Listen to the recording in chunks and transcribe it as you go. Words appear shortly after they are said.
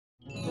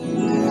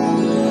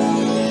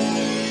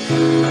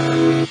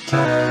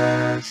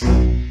Hilaritas.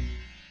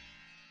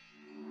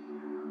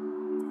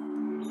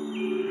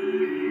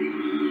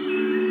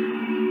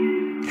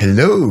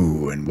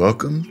 Hello, and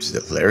welcome to the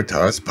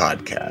Hilaritas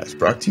podcast,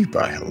 brought to you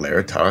by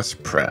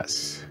Hilaritas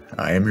Press.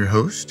 I am your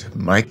host,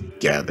 Mike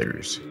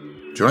Gathers.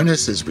 Join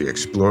us as we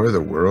explore the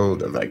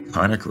world of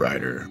iconic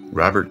writer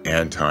Robert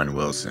Anton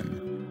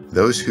Wilson,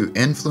 those who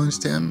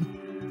influenced him,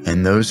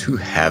 and those who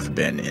have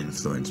been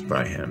influenced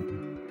by him.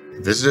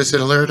 Visit us at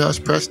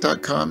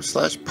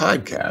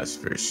hilaritaspress.com/podcast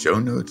for show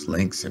notes,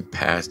 links, and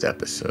past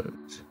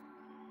episodes.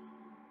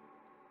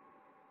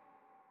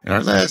 In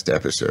our last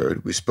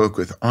episode, we spoke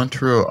with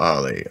Antero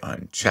Ali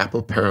on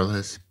Chapel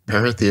Perilous,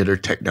 paratheater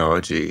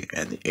technology,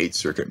 and the Eighth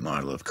Circuit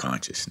model of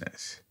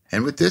consciousness.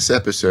 And with this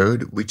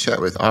episode, we chat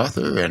with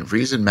author and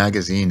Reason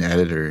Magazine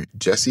editor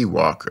Jesse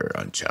Walker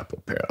on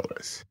Chapel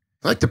Perilous.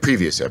 Like the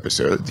previous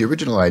episode, the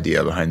original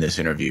idea behind this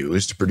interview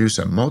was to produce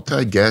a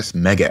multi-guest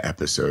mega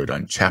episode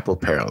on Chapel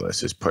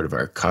Perilous as part of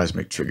our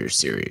Cosmic Trigger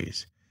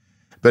series.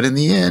 But in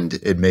the end,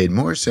 it made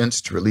more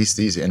sense to release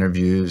these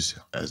interviews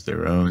as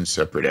their own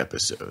separate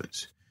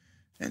episodes.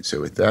 And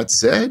so with that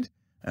said,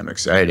 I'm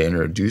excited to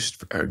introduce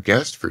our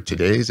guest for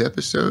today's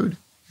episode,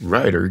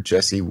 writer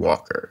Jesse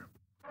Walker.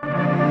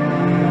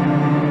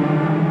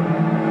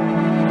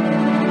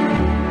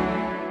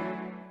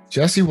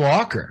 Jesse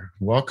Walker,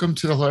 welcome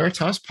to the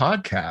Hilaritas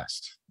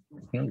podcast.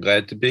 I'm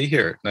glad to be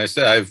here. Nice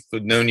to, I've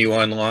known you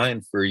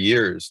online for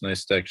years.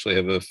 Nice to actually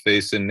have a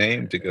face and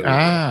name to go with.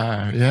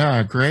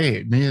 Yeah,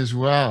 great. Me as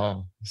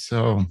well.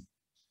 So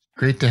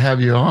great to have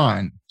you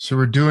on. So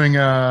we're doing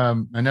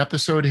an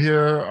episode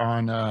here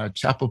on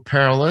Chapel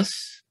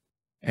Perilous,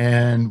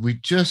 and we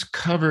just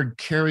covered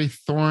Carrie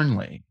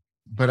Thornley.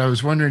 But I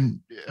was wondering,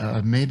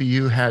 maybe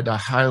you had a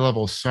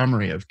high-level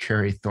summary of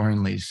Carrie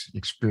Thornley's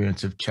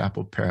experience of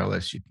Chapel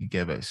Perilous you could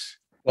give us.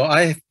 Well,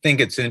 I think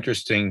it's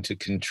interesting to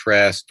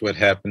contrast what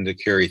happened to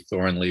Carrie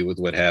Thornley with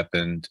what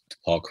happened to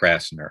Paul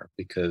Krasner,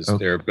 because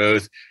they're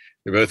both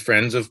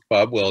friends of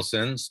Bob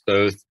Wilson's,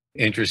 both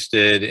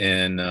interested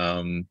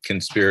in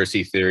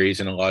conspiracy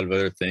theories and a lot of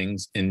other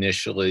things,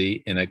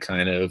 initially in a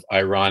kind of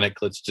ironic,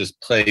 let's just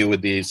play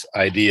with these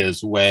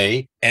ideas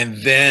way. And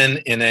then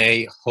in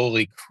a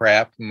holy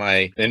crap,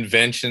 my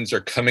inventions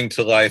are coming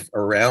to life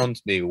around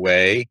me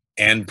way,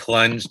 and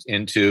plunged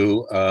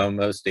into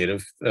a state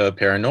of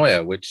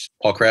paranoia, which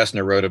Paul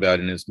Krasner wrote about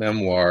in his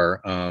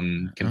memoir,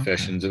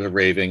 Confessions of a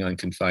Raving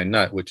Unconfined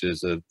Nut, which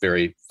is a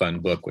very fun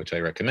book, which I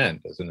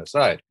recommend as an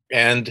aside.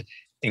 And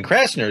in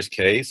Krasner's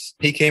case,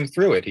 he came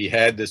through it. He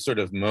had this sort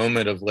of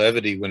moment of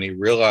levity when he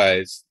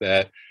realized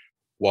that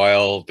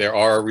while there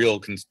are real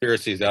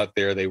conspiracies out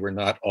there, they were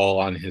not all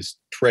on his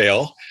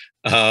trail.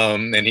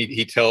 And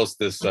he tells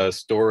this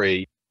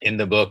story in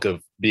the book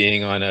of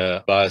being on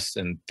a bus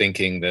and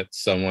thinking that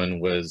someone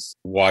was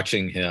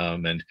watching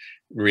him and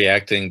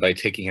reacting by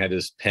taking out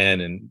his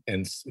pen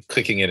and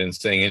clicking it and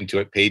saying into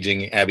it,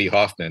 paging Abby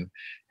Hoffman.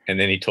 And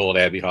then he told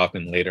Abby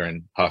Hoffman later,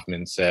 and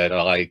Hoffman said,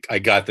 "Oh, I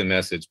got the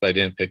message, but I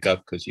didn't pick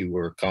up because you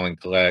were calling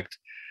collect."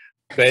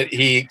 But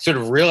he sort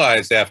of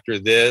realized after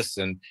this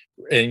and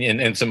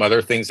some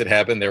other things that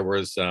happened, there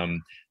was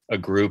a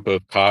group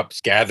of cops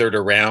gathered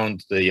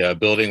around the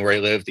building where he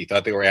lived. He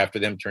thought they were after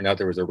them. Turned out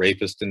there was a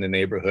rapist in the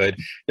neighborhood.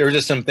 There were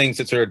just some things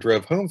that sort of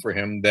drove home for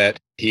him that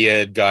he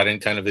had gotten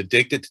kind of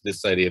addicted to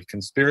this idea of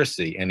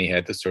conspiracy, and he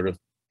had to sort of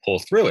pull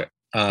through it.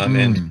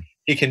 And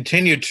he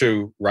continued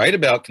to write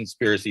about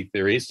conspiracy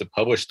theories, to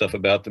publish stuff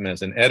about them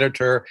as an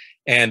editor,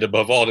 and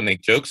above all, to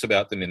make jokes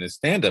about them in his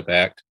stand-up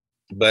act.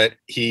 But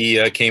he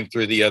came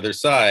through the other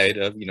side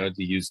of, to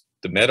use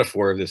the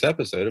metaphor of this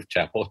episode, of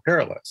Chapel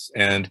Perilous.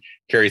 And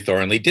Carrie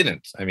Thornley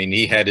didn't. I mean,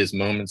 he had his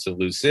moments of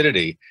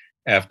lucidity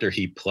after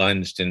he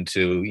plunged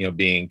into,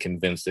 being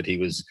convinced that he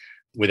was,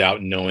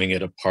 without knowing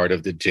it, a part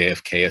of the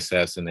JFK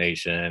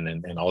assassination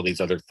and all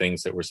these other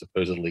things that were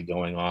supposedly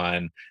going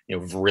on,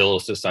 Vril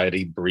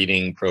Society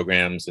breeding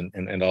programs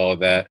and all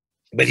of that.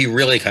 But he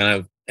really kind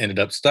of ended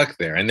up stuck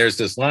there. And there's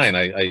this line,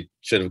 I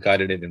should have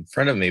gotten it in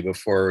front of me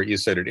before you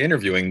started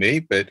interviewing me,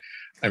 but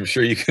I'm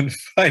sure you can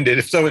find it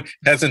if someone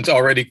hasn't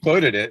already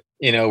quoted it,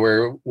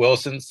 where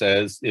Wilson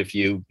says, if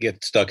you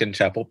get stuck in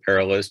Chapel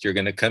Perilous, you're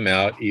going to come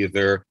out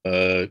either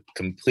a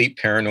complete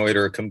paranoid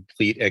or a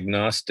complete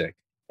agnostic.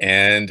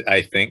 And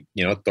I think,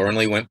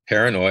 Thornley went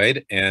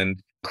paranoid,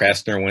 and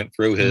Krasner went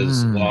through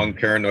his long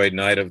paranoid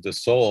night of the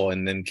soul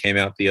and then came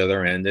out the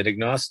other end at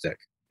agnostic,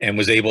 and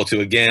was able to,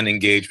 again,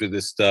 engage with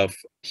this stuff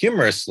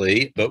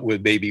humorously, but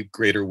with maybe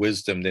greater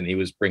wisdom than he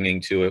was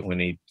bringing to it when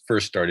he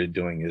first started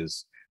doing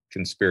his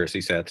conspiracy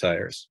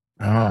satires.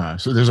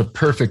 So there's a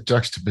perfect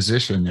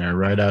juxtaposition there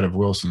right out of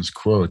Wilson's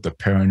quote, the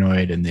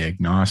paranoid and the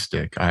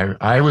agnostic.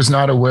 I was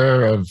not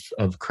aware of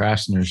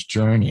Krasner's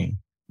journey.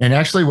 And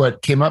actually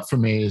what came up for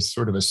me is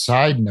sort of a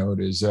side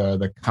note is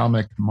the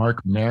comic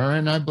Mark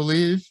Maron, I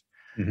believe,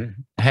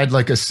 had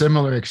like a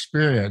similar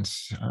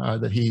experience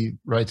that he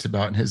writes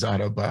about in his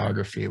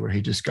autobiography, where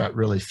he just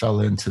really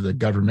fell into the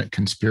government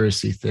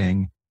conspiracy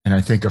thing. And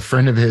I think a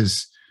friend of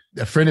his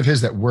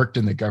that worked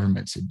in the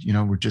government said,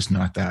 we're just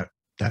not that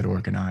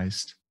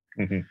organized.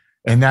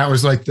 And that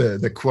was like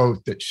the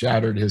quote that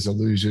shattered his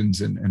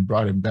illusions and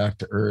brought him back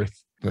to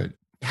earth. But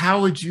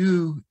how would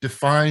you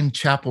define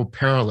Chapel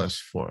Perilous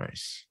for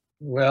us?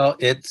 Well,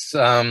 it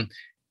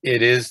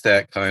is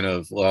that kind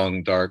of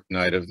long, dark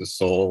night of the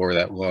soul, or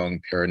that long,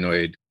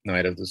 paranoid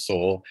night of the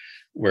soul,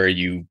 where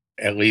you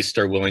at least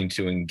are willing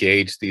to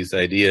engage these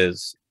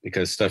ideas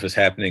because stuff is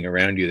happening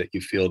around you that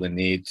you feel the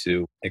need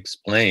to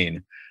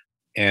explain.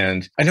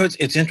 And I know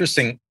it's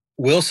interesting.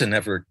 Wilson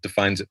never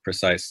defines it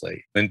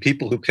precisely. And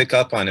people who pick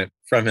up on it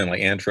from him,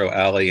 like Antro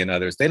Ali and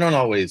others, they don't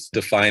always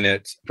define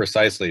it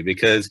precisely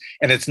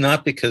and it's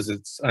not because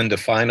it's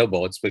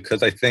undefinable. It's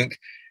because I think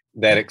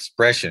that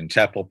expression,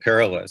 Chapel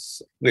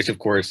Perilous, which of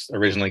course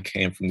originally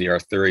came from the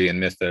Arthurian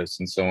mythos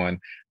and so on,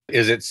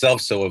 is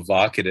itself so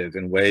evocative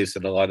in ways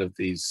that a lot of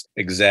these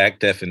exact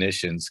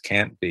definitions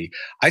can't be.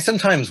 I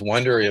sometimes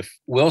wonder if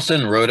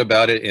Wilson wrote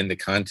about it in the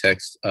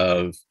context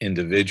of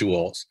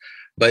individuals,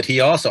 but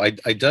he also, I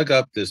dug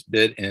up this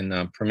bit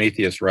in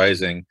Prometheus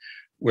Rising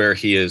where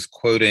he is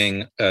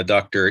quoting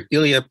Dr.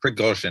 Ilya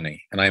Prigozhin,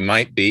 and I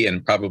might be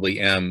and probably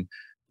am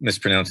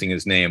mispronouncing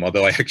his name,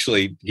 although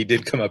he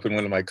did come up in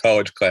one of my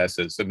college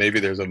classes, so maybe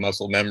there's a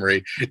muscle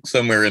memory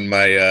somewhere in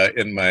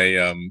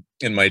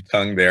my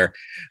tongue there.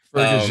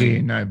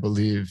 Prigozhin, I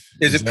believe.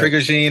 Is it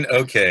Prigozhin?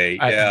 Okay,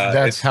 yeah.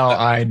 That's how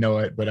I know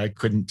it, but I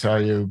couldn't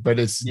tell you. But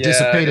it's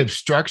dissipative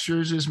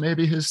structures is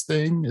maybe his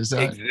thing. Is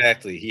that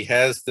exactly? He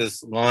has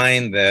this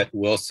line that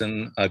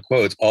Wilson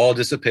quotes: "All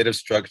dissipative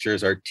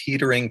structures are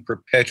teetering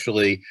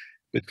perpetually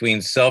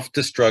between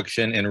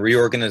self-destruction and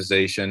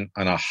reorganization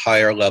on a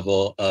higher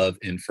level of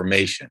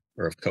information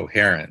or of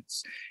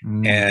coherence."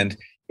 And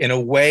in a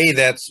way,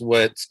 that's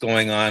what's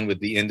going on with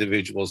the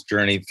individual's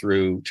journey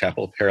through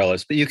Chapel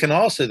Perilous. But you can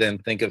also then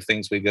think of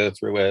things we go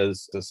through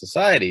as a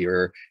society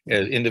or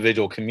as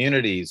individual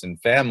communities and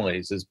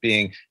families as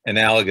being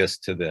analogous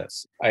to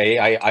this.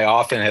 I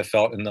often have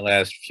felt in the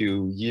last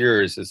few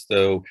years as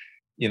though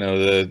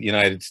the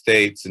United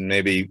States and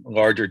maybe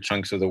larger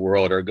chunks of the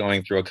world are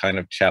going through a kind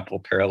of Chapel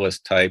Perilous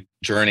type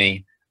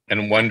journey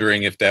and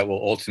wondering if that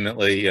will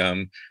ultimately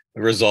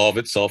resolve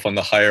itself on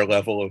the higher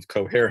level of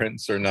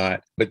coherence or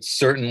not. But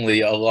certainly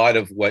a lot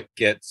of what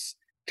gets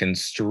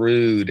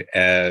construed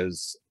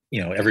as,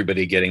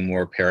 everybody getting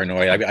more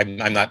paranoid.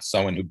 I'm not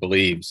someone who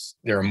believes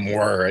there are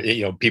more,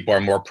 people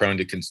are more prone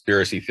to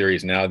conspiracy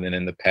theories now than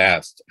in the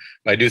past.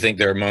 But I do think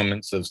there are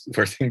moments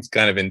where things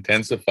kind of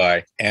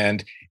intensify.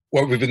 And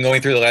what we've been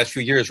going through the last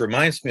few years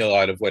reminds me a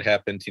lot of what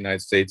happened to the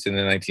United States in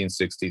the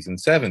 1960s and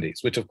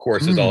 70s, which of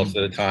course is also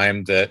the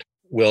time that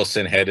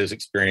Wilson had his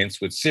experience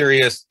with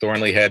Sirius,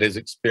 Thornley had his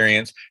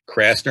experience,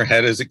 Krasner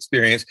had his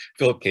experience,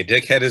 Philip K.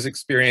 Dick had his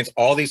experience.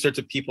 All these sorts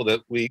of people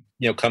that we,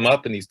 come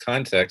up in these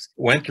contexts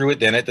went through it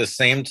then at the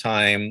same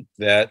time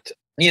that,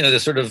 the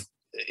sort of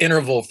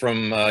interval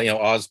from,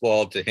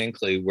 Oswald to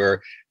Hinckley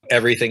where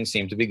everything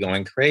seemed to be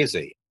going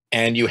crazy.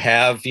 And you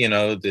have,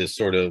 this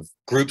sort of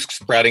groups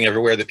sprouting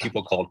everywhere that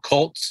people call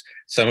cults,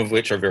 some of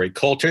which are very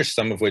cultish,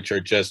 some of which are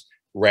just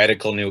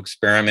radical new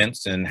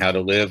experiments in how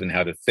to live and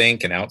how to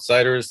think, and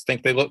outsiders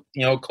think they look,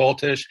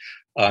 cultish.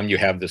 You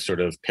have this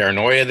sort of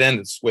paranoia then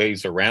that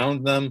sways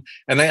around them.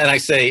 And I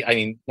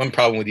say, one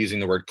problem with using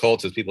the word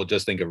cults is people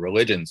just think of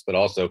religions, but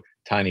also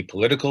tiny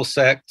political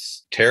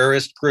sects,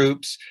 terrorist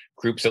groups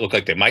that look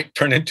like they might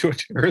turn into a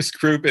terrorist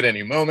group at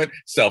any moment,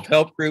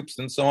 self-help groups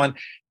and so on.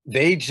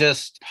 They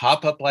just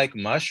pop up like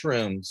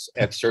mushrooms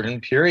at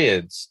certain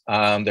periods.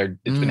 It's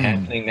been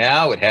happening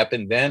now. It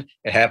happened then.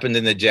 It happened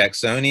in the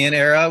Jacksonian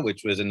era,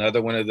 which was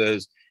another one of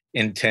those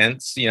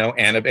intense,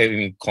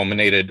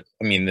 culminated,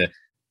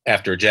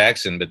 after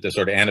Jackson, but the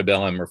sort of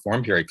antebellum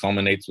reform period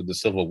culminates with the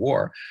Civil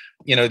War.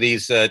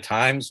 These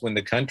times when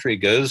the country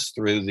goes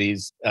through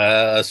these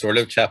sort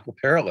of Chapel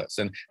Perilous.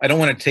 And I don't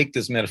want to take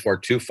this metaphor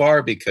too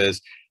far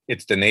because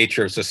it's the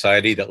nature of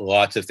society that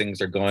lots of things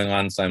are going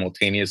on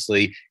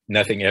simultaneously.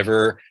 Nothing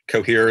ever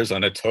coheres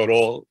on a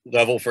total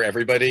level for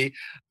everybody.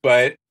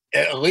 But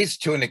at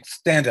least to an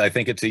extent, I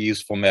think it's a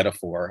useful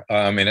metaphor.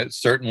 And it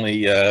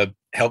certainly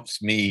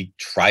helps me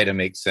try to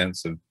make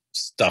sense of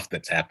stuff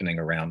that's happening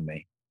around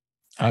me.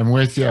 I'm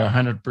with you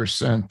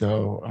 100%,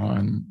 though,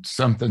 on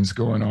something's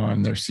going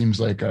on. There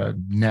seems like a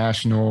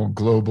national,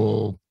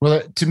 global.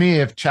 Well, to me,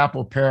 if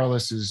Chapel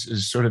Perilous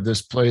is sort of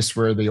this place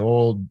where the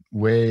old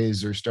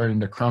ways are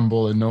starting to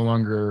crumble and no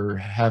longer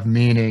have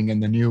meaning,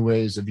 and the new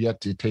ways have yet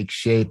to take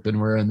shape,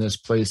 and we're in this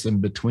place in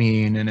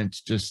between, and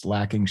it's just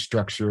lacking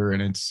structure,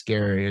 and it's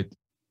scary.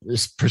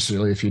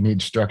 Especially if you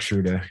need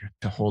structure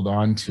to hold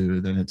on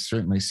to, then it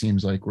certainly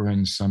seems like we're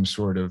in some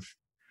sort of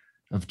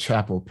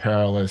Chapel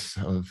Perilous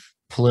of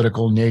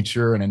political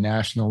nature and a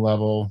national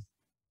level.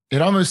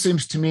 It almost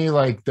seems to me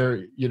like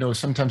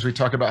sometimes we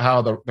talk about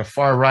how the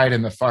far right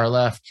and the far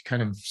left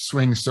kind of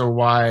swing so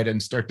wide and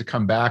start to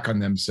come back on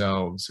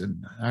themselves.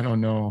 And I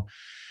don't know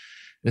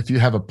if you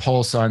have a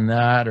pulse on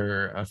that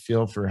or a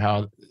feel for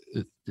how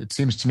it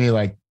seems to me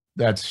like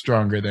that's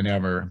stronger than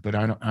ever, but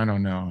I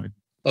don't know.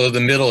 Although the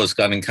middle has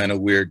gotten kind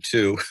of weird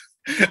too.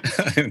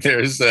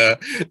 There's a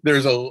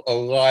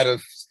lot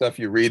of stuff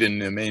you read in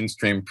the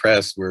mainstream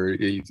press where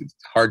it's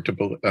hard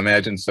to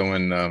imagine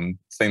someone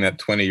saying that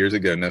 20 years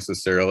ago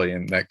necessarily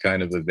in that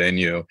kind of a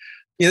venue.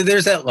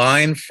 There's that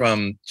line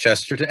from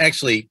Chesterton.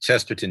 Actually,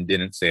 Chesterton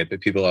didn't say it,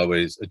 but people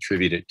always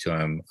attribute it to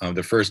him.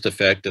 The first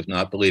effect of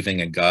not believing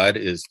in God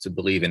is to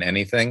believe in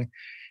anything.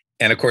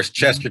 And of course,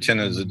 Chesterton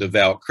is a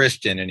devout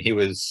Christian, and he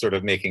was sort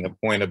of making a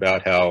point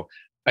about how,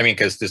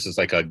 because this is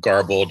like a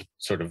garbled,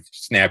 sort of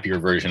snappier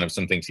version of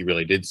some things he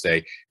really did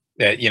say,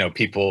 that,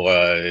 people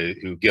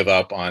who give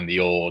up on the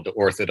old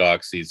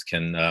orthodoxies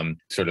can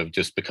sort of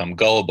just become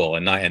gullible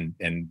and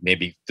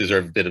maybe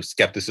deserve a bit of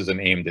skepticism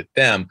aimed at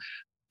them.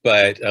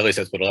 But at least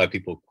that's what a lot of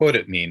people quote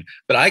it mean.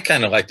 But I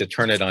kind of like to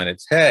turn it on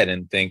its head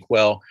and think,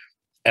 well,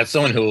 as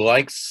someone who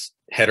likes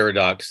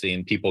heterodoxy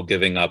and people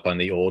giving up on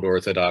the old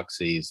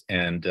orthodoxies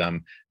and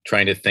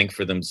trying to think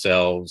for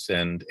themselves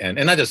and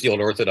not just the old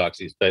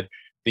orthodoxies, but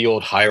the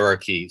old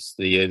hierarchies,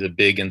 the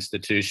big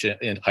institution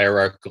and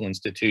hierarchical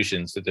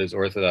institutions that those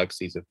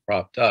orthodoxies have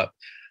propped up.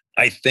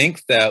 I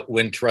think that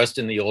when trust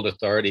in the old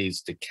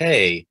authorities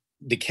decays,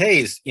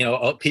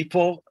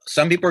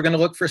 some people are going to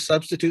look for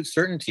substitute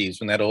certainties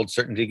when that old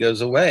certainty goes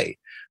away.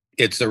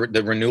 It's the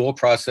renewal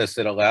process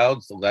that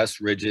allows the less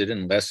rigid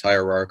and less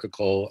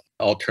hierarchical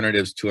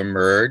alternatives to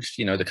emerge,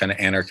 the kind of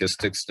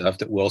anarchistic stuff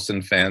that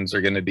Wilson fans are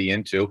going to be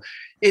into.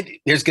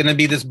 There's going to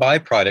be this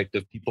byproduct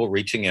of people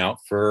reaching out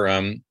for,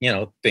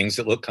 things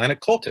that look kind of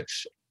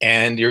cultish.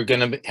 And you're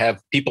going to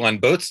have people on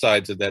both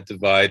sides of that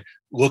divide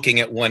looking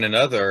at one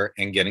another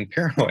and getting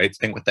paranoid,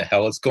 saying, what the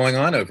hell is going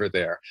on over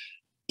there?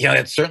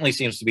 It certainly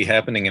seems to be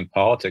happening in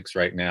politics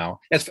right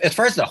now. As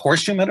far as the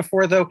horseshoe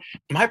metaphor, though,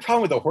 my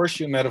problem with the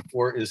horseshoe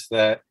metaphor is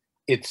that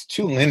it's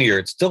too linear.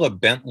 It's still a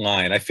bent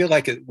line. I feel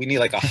like we need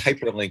like a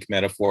hyperlink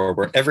metaphor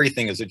where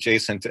everything is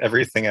adjacent to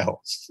everything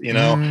else.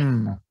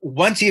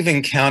 Once you've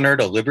encountered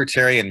a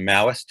libertarian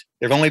Maoist,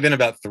 there have only been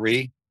about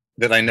 3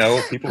 that I know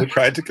of people who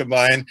tried to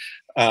combine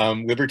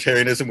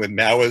libertarianism with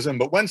Maoism.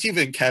 But once you've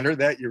encountered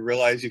that, you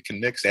realize you can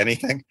mix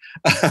anything.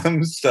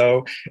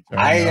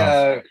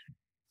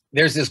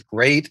 There's this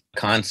great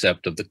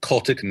concept of the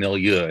cultic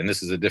milieu, and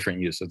this is a different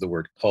use of the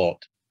word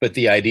cult, but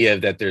the idea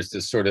that there's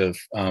this sort of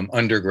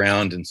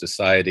underground in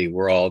society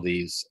where all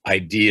these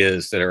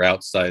ideas that are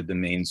outside the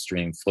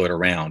mainstream float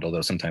around,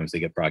 although sometimes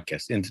they get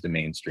broadcast into the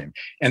mainstream.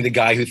 And the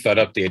guy who thought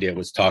up the idea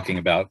was talking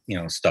about,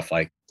 stuff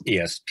like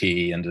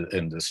ESP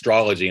and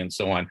astrology and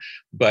so on,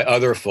 but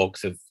other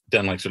folks have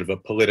done like sort of a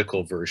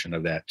political version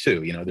of that too.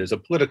 There's a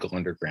political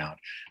underground,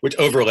 which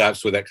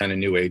overlaps with that kind of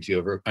new age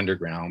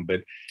underground,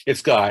 but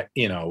it's got,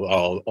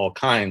 all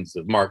kinds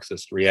of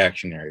Marxist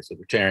reactionaries,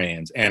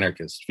 libertarians,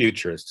 anarchists,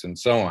 futurists, and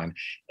so on.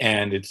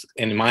 And it's,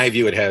 in my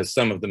view, it has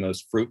some of the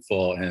most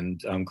fruitful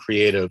and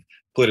creative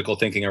political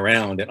thinking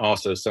around, and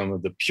also some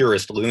of the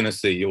purest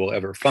lunacy you will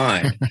ever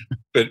find.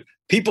 But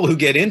people who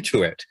get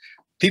into it,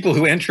 people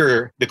who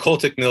enter the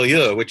cultic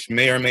milieu, which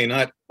may or may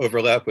not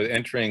overlap with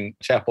entering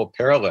Chapel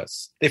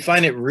Perilous, they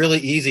find it really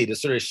easy to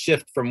sort of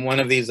shift from one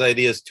of these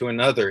ideas to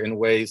another in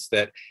ways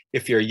that,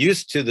 if you're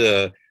used to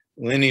the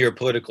linear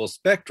political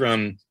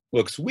spectrum,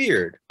 looks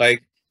weird.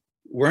 Like,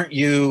 weren't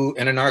you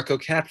an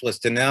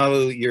anarcho-capitalist and now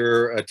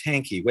you're a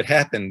tanky? What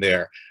happened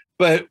there?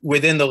 But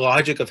within the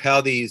logic of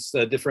how these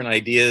different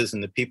ideas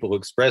and the people who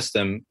express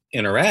them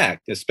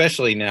interact,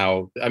 especially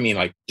now, have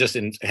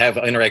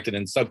interacted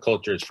in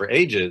subcultures for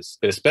ages,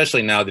 but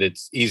especially now that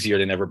it's easier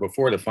than ever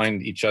before to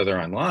find each other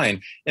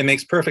online, it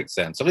makes perfect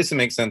sense. At least it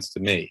makes sense to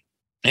me.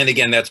 And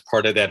again, that's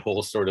part of that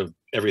whole sort of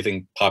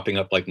everything popping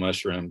up like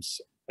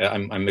mushrooms.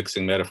 I'm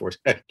mixing metaphors.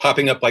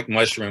 Popping up like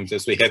mushrooms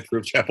as we head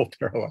through Chapel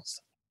Perilous.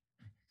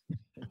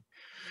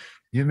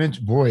 You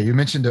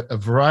mentioned a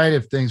variety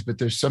of things, but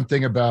there's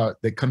something about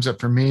that comes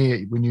up for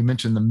me when you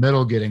mentioned the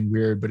middle getting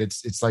weird, but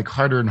it's like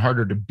harder and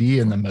harder to be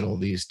in the middle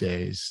these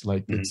days.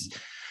 Like it's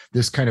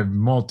this kind of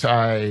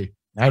I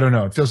don't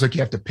know, it feels like you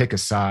have to pick a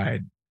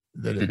side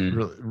that it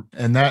really,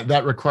 and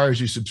that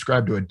requires you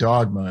subscribe to a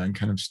dogma and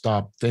kind of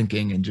stop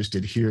thinking and just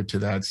adhere to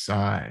that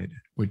side,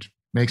 which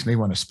makes me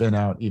want to spin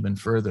out even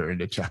further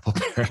into Chapel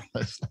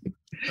Perilous.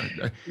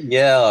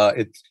 Yeah,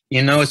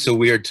 it's a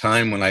weird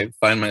time when I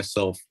find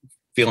myself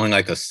feeling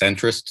like a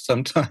centrist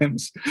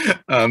sometimes,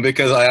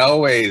 because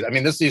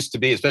this used to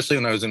be, especially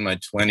when I was in my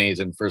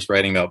 20s and first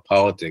writing about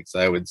politics,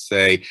 I would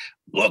say,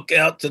 look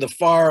out to the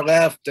far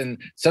left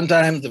and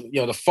sometimes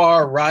the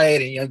far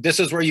right, and this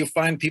is where you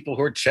find people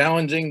who are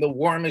challenging the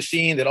war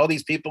machine that all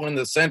these people in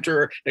the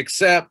center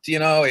accept.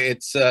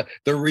 It's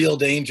the real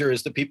danger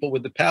is the people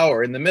with the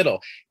power in the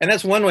middle, and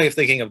that's one way of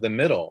thinking of the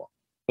middle.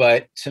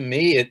 But to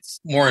me, it's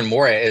more and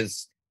more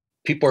as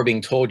people are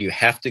being told you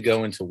have to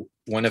go into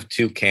one of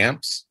 2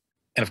 camps.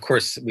 And of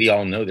course, we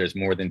all know there's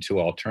more than 2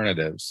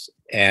 alternatives.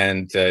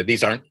 And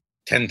these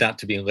tend not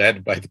to be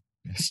led by the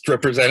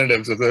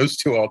representatives of those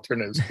 2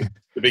 alternatives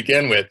to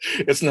begin with.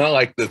 It's not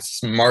like the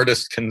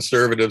smartest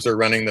conservatives are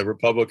running the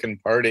Republican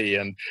Party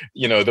and,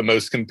 the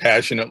most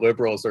compassionate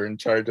liberals are in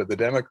charge of the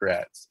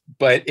Democrats.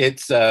 But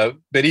it's, but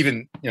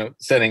even,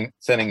 setting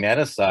that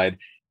aside,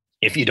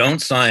 if you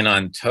don't sign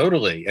on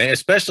totally, and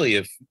especially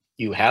if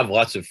you have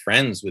lots of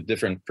friends with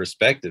different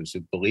perspectives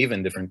who believe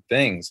in different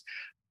things,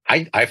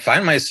 I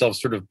find myself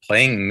sort of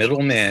playing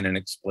middleman and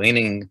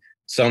explaining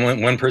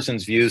one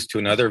person's views to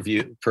another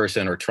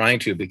person, or trying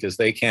to, because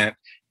they can't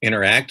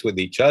interact with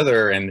each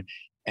other. And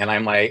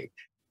I'm like,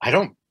 I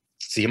don't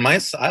see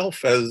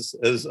myself as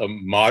a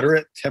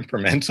moderate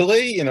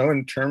temperamentally,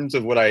 in terms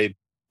of what I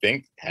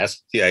think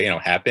has to,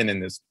 happen in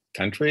this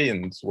country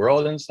and this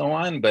world and so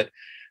on. But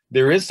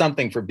there is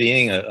something for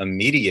being a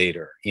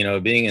mediator,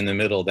 being in the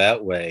middle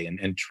that way,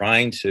 and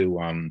trying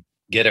to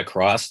get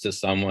across to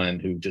someone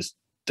who just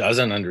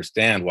doesn't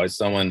understand why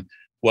someone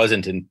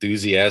wasn't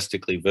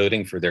enthusiastically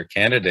voting for their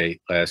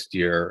candidate last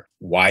year,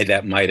 why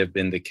that might have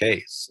been the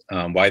case,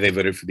 why they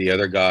voted for the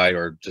other guy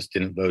or just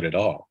didn't vote at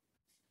all.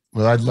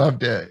 Well, I'd love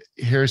to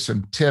hear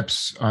some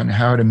tips on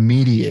how to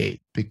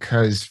mediate,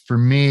 because for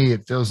me,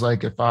 it feels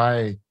like if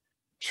I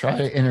try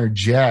to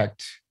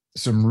interject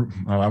some,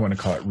 well, I want to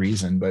call it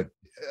reason, but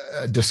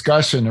a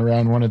discussion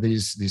around one of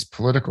these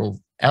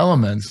political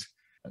elements,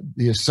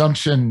 the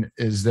assumption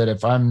is that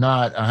if I'm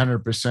not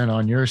 100%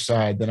 on your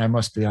side, then I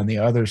must be on the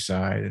other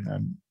side. And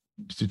I'm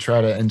to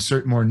try to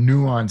insert more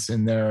nuance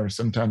in there.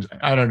 Sometimes,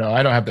 I don't know,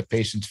 I don't have the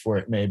patience for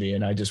it maybe,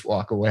 and I just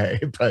walk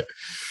away. But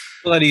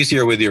a lot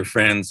easier with your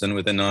friends than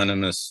with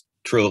anonymous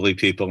trolly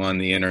people on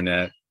the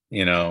internet,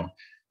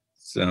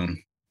 so.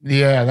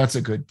 Yeah, that's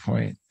a good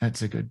point.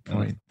 That's a good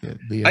point.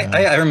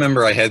 I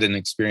remember I had an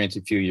experience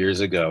a few years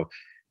ago.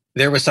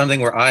 There was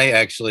something where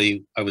I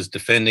was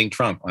defending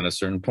Trump on a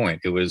certain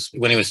point. It was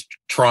when he was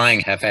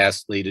trying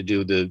half-assedly to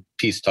do the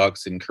peace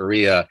talks in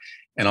Korea,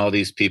 and all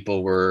these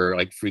people were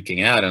like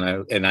freaking out.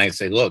 And I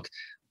say, look,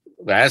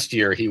 last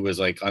year he was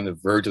like on the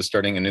verge of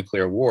starting a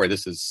nuclear war.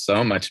 This is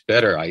so much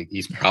better.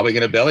 He's probably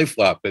going to belly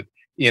flop, but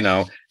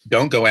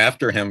don't go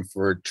after him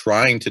for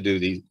trying to do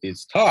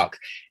these talk.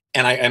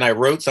 And I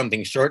wrote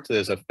something short to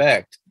this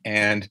effect.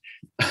 And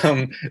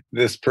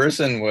this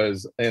person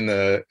was in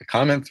the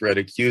comment thread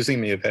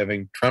accusing me of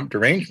having Trump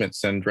derangement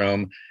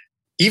syndrome,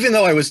 even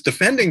though I was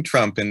defending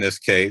Trump in this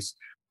case,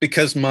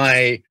 because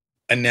my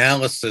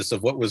analysis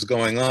of what was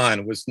going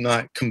on was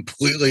not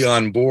completely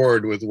on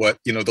board with what,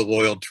 the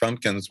loyal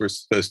Trumpkins were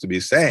supposed to be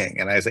saying.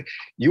 And I say,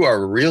 you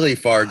are really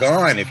far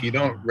gone if you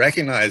don't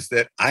recognize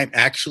that I'm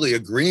actually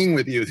agreeing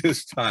with you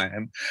this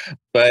time.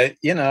 But,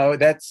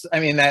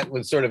 that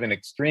was sort of an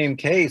extreme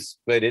case,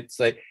 but it's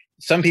like,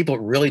 some people,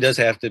 it really does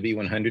have to be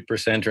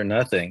 100% or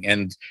nothing.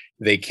 And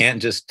they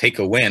can't just take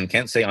a win,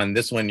 can't say on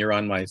this one, you're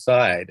on my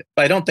side.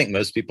 But I don't think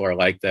most people are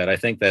like that. I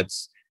think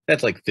that's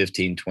like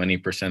 15,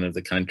 20% of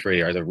the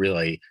country are the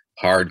really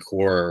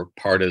hardcore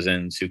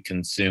partisans who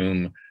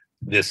consume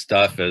this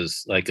stuff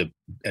as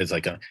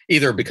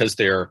either because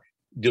they're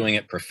doing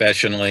it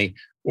professionally,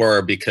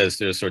 or because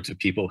there's sorts of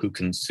people who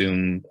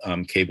consume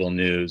cable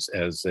news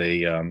as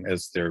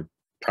their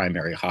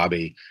primary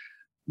hobby.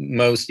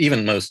 Most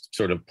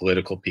sort of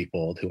political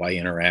people who I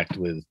interact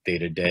with day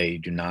to day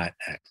do not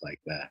act like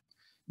that.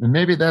 And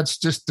maybe that's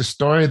just the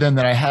story then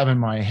that I have in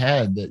my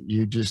head, that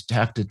you just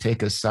have to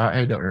take a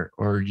side,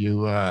 or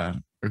you are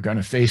going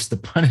to face the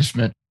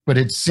punishment. But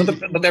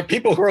but there are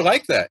people who are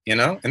like that,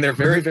 and they're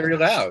very, very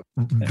loud.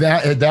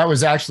 That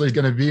was actually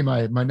going to be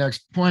my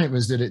next point,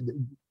 was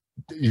that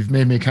you've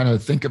made me kind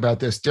of think about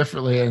this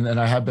differently. And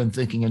I have been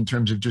thinking in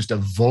terms of just a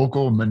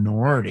vocal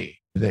minority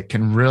that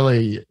can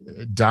really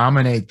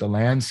dominate the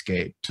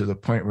landscape to the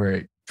point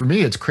where, for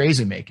me, it's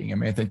crazy making. I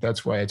mean, I think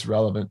that's why it's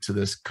relevant to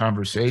this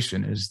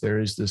conversation, is there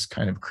is this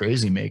kind of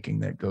crazy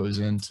making that goes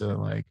into,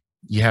 like,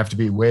 you have to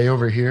be way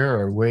over here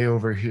or way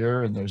over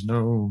here, and there's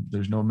no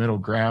middle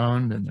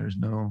ground, and there's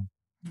no,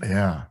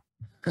 yeah.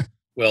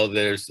 Well,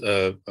 there's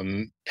a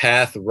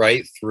path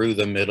right through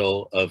the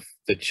middle of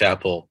the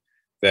chapel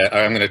that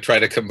I'm going to try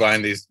to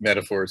combine these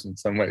metaphors in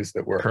some ways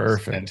that work.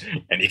 Perfect.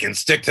 And you can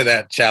stick to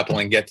that chapel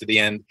and get to the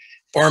end.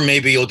 Or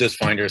maybe you'll just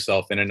find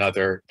yourself in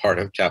another part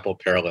of Chapel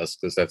Perilous,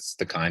 because that's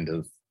the kind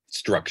of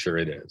structure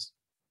it is.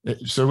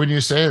 So when you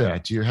say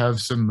that, do you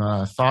have some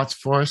thoughts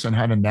for us on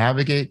how to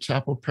navigate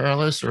Chapel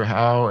Perilous, or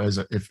how,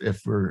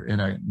 if we're in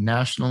a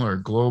national or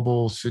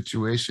global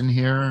situation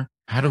here,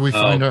 how do we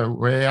find our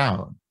way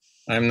out?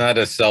 I'm not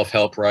a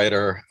self-help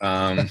writer.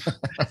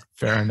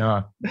 Fair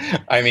enough.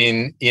 I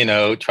mean,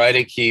 try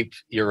to keep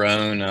your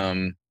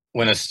own.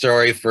 When a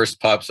story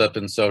first pops up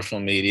in social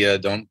media,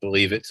 don't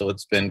believe it till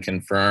it's been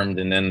confirmed,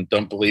 and then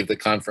don't believe the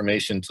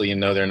confirmation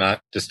until they're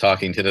not just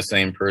talking to the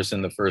same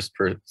person the first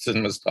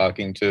person was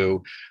talking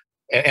to.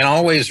 And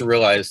always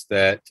realize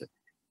that,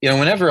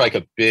 whenever like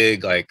a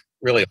big, like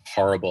really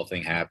horrible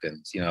thing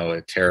happens,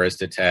 a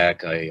terrorist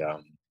attack, a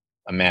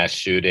mass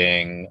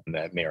shooting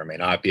that may or may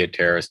not be a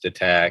terrorist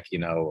attack,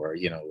 or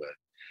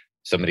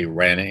somebody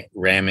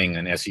ramming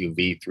an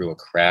SUV through a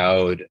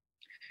crowd,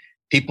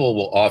 people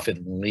will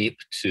often leap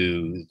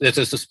to, there's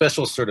a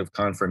special sort of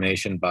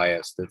confirmation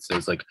bias that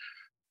says, like,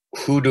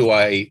 who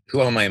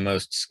am I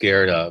most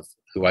scared of,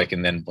 who I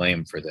can then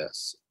blame for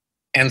this?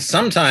 And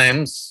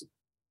sometimes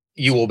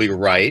you will be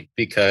right,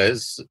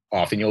 because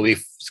often you'll be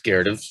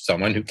scared of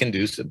someone who can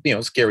do some,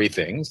 scary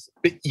things.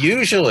 But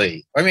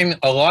usually, I mean,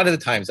 a lot of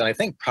the times, and I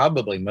think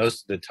probably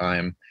most of the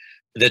time,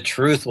 the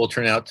truth will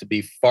turn out to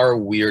be far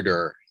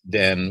weirder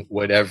than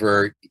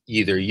whatever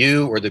either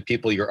you or the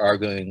people you're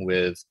arguing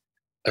with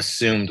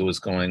assumed was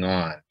going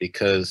on,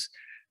 because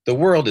the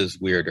world is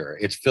weirder.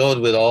 It's filled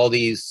with all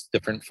these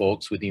different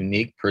folks with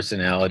unique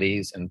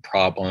personalities and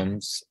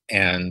problems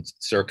and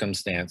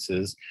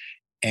circumstances.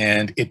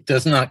 And it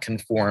does not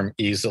conform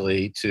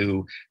easily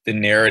to the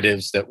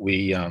narratives that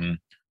we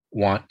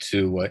want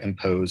to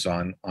impose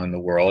on the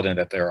world, and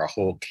that there are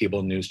whole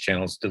cable news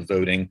channels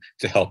devoting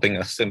to helping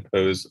us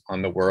impose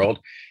on the world.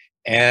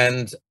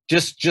 And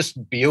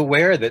just be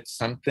aware that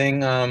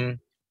something, and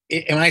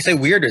when I say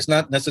weird, it's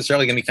not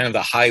necessarily going to be kind of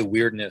the high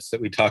weirdness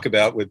that we talk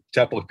about with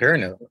Chapel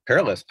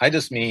Perilous. I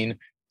just mean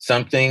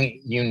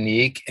something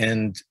unique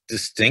and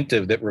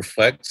distinctive that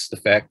reflects the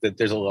fact that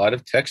there's a lot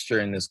of texture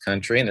in this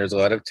country, and there's a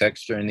lot of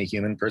texture in the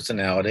human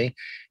personality.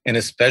 And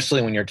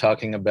especially when you're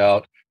talking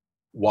about,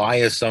 why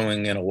is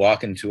someone going to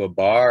walk into a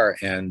bar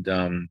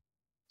and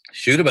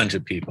shoot a bunch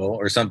of people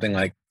or something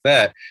like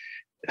that?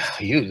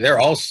 There are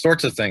all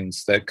sorts of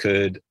things that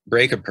could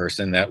break a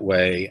person that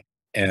way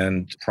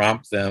and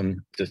prompt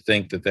them to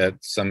think that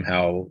that's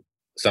somehow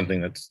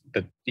something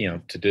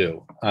to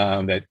do.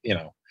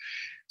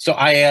 So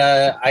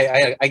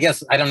I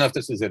guess, I don't know if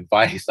this is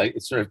advice.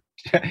 It sort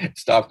of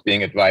stopped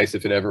being advice,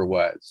 if it ever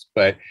was.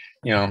 But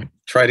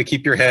try to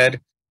keep your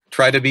head.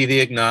 Try to be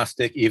the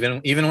agnostic,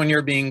 even when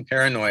you're being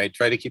paranoid.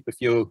 Try to keep a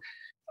few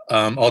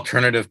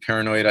alternative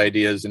paranoid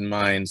ideas in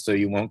mind, so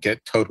you won't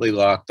get totally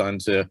locked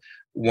onto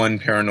one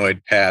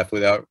paranoid path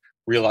without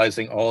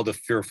realizing all the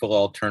fearful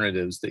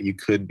alternatives that you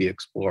could be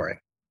exploring.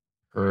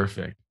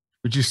 Perfect.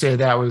 Would you say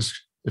that was,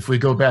 if we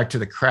go back to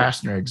the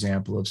Krasner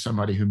example of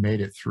somebody who made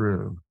it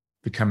through,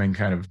 becoming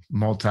kind of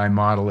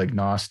multi-model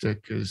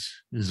agnostic is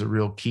a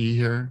real key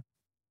here?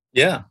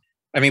 Yeah.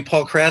 I mean,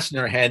 Paul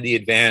Krasner had the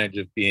advantage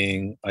of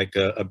being like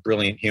a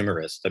brilliant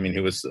humorist. I mean, he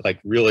was like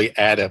really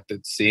adept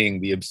at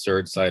seeing the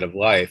absurd side of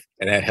life,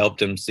 and that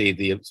helped him see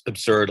the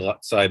absurd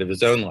side of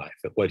his own life,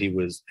 at what he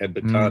had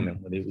become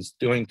and what he was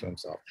doing to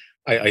himself.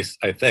 I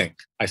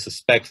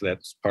suspect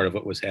that's part of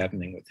what was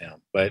happening with him.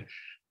 But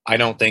I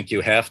don't think you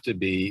have to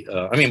be.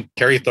 I mean,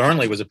 Kerry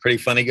Thornley was a pretty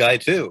funny guy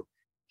too.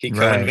 He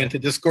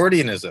co-invented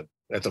Discordianism.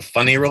 That's a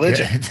funny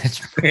religion,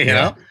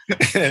 know.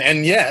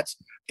 And yet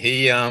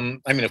he. I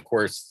mean, of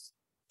course,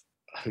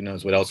 who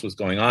knows what else was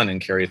going on in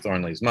Kerry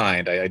Thornley's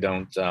mind.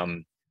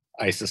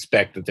 I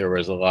suspect that there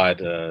was a lot,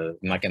 I'm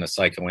not going to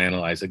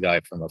psychoanalyze a guy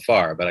from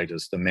afar, but I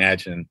just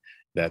imagine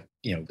that,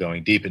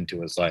 going deep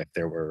into his life,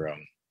 there were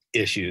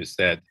issues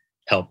that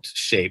helped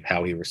shape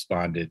how he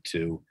responded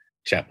to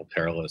Chapel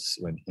Perilous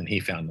when he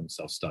found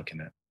himself stuck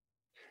in it.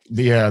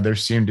 Yeah, there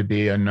seemed to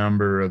be a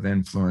number of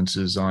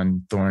influences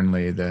on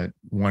Thornley that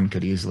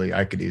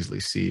I could easily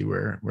see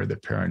where the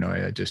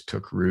paranoia just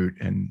took root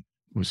and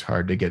was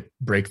hard to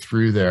break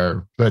through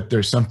there. But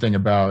there's something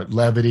about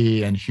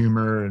levity and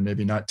humor, and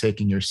maybe not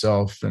taking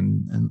yourself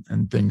and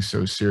things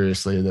so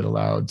seriously, that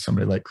allowed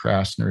somebody like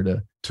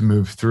Krasner to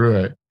move through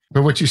it.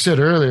 But what you said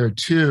earlier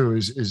too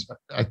is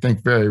I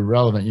think very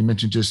relevant. You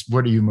mentioned just,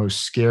 what are you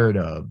most scared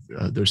of?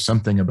 There's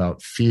something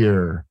about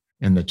fear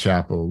in the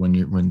chapel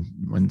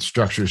when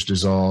structures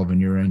dissolve and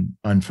you're in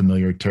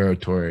unfamiliar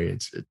territory.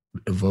 It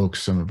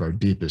evokes some of our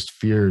deepest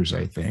fears,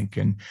 I think.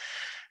 And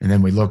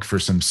then we look for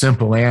some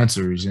simple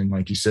answers. And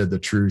like you said, the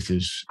truth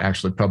is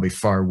actually probably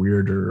far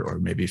weirder, or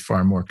maybe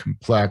far more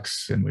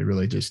complex. And we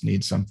really just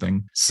need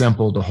something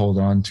simple to hold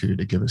on to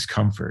give us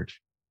comfort.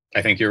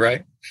 I think you're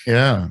right.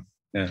 Yeah.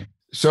 Yeah.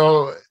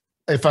 So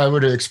if I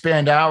were to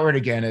expand outward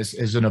again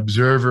as an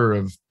observer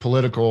of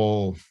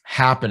political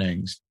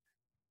happenings,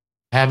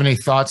 have any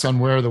thoughts on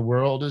where the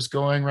world is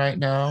going right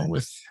now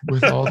with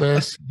all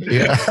this?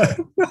 Yeah.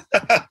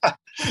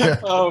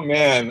 Oh,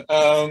 man.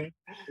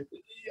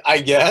 I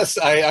guess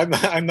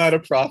I'm not a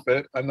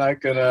prophet. I'm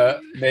not gonna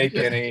make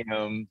any.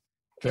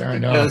 Fair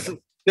enough.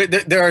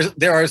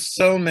 There are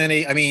so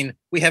many. I mean,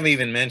 we haven't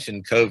even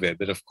mentioned COVID,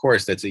 but of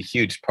course that's a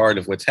huge part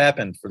of what's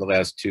happened for the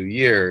last 2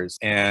 years.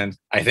 And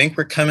I think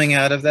we're coming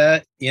out of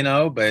that,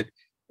 but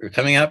we're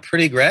coming out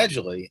pretty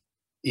gradually,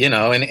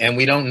 and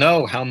we don't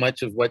know how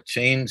much of what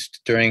changed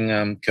during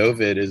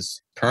COVID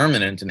is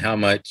permanent and how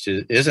much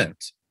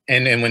isn't.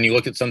 And when you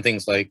look at some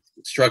things like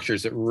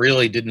structures that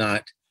really did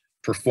not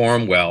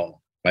perform well,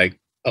 like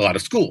a lot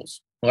of schools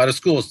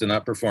did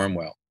not perform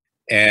well.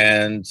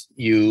 And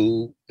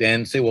you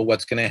then say, well,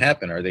 what's going to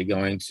happen? Are they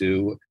going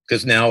to,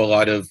 because now a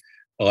lot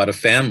of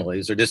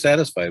families are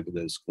dissatisfied with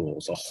those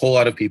schools. A whole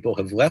lot of people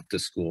have left the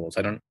schools.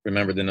 I don't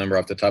remember the number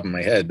off the top of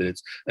my head, but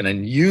it's an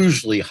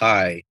unusually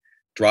high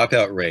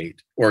dropout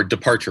rate, or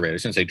departure rate. I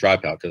shouldn't say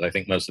dropout, because I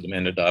think most of them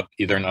ended up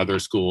either in other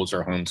schools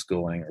or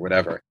homeschooling or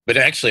whatever. But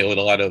actually,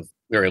 a lot of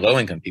very low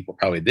income people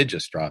probably did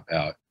just drop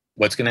out.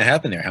 What's going to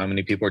happen there? How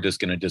many people are just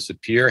going to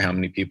disappear? How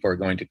many people are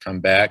going to come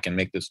back and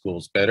make the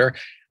schools better?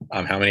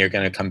 How many are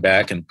going to come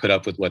back and put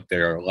up with what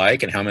they're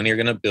like? And how many are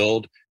going to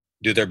build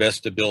do their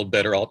best to build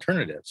better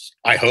alternatives.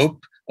 I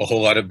hope a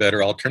whole lot of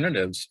better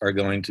alternatives are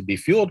going to be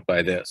fueled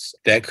by this.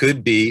 That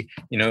could be,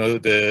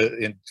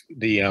 the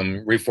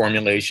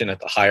reformulation at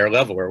the higher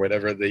level, or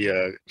whatever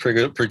the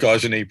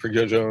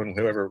Prigozhin,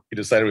 whoever we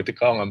decided what to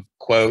call them,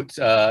 quote.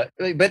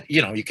 But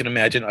you can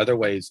imagine other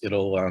ways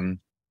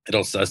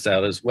it'll suss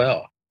out as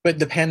well. But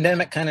the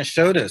pandemic kind of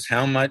showed us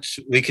how much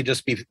we could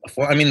just be.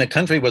 I mean, the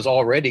country was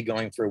already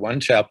going through one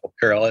Chapel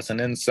Perilous, and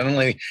then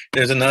suddenly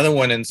there's another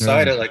one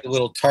inside it, like a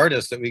little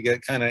TARDIS that we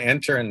get kind of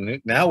enter.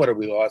 And now what are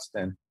we lost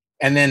in?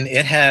 And then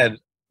it had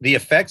the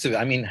effects of it.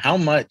 I mean, how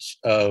much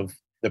of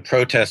the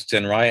protests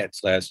and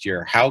riots last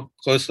year, how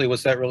closely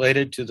was that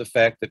related to the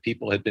fact that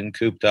people had been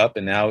cooped up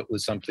and now it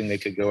was something they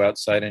could go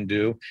outside and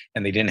do,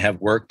 and they didn't have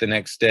work the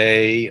next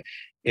day?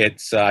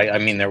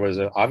 There was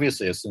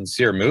obviously a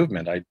sincere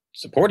movement. I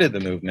supported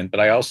the movement,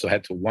 but I also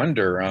had to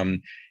wonder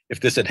if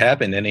this had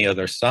happened any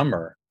other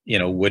summer,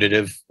 would it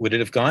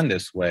have gone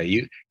this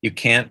way? You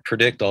can't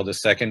predict all the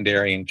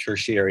secondary and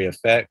tertiary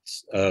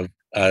effects of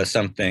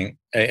something,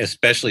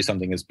 especially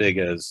something as big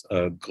as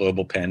a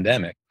global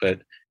pandemic, but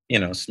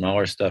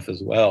smaller stuff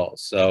as well.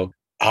 So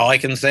all I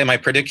can say, my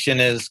prediction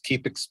is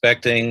keep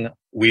expecting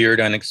weird,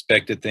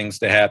 unexpected things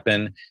to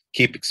happen.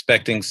 Keep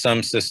expecting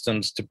some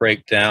systems to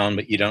break down,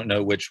 but you don't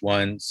know which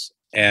ones.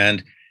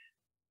 And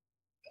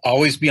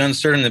always be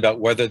uncertain about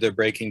whether they're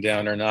breaking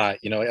down or not.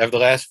 Over the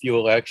last few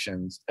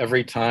elections,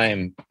 every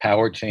time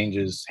power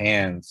changes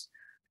hands,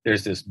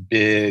 there's this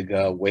big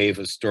wave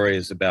of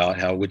stories about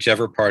how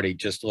whichever party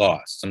just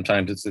lost.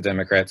 Sometimes it's the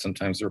Democrats,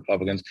 sometimes the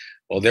Republicans.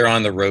 Well, they're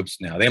on the ropes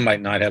now. They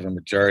might not have a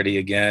majority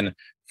again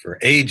for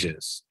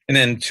ages. And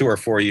then 2 or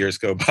 4 years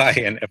go by,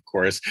 and of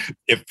course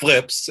it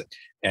flips,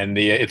 and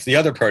it's the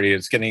other party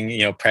that's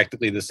getting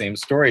practically the same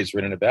stories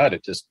written about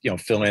it, just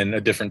fill in a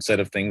different set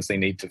of things they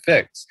need to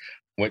fix,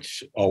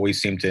 which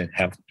always seem to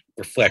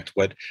reflect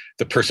what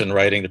the person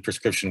writing the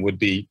prescription would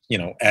be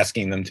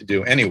asking them to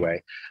do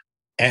anyway.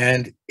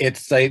 And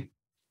it's like,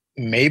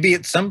 maybe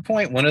at some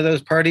point one of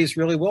those parties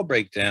really will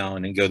break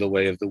down and go the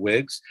way of the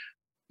Whigs.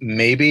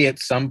 Maybe at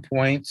some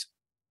point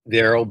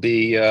there'll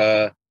be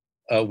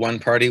one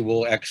party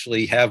will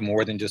actually have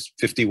more than just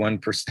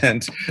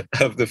 51%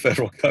 of the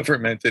federal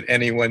government at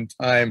any one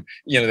time,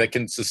 that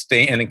can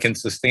sustain, and it can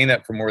sustain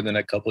that for more than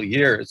a couple of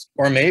years.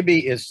 Or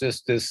maybe it's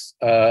just this,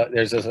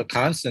 there's a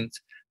constant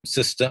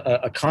system,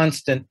 a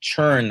constant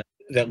churn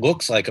that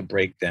looks like a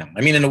breakdown.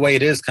 I mean, in a way,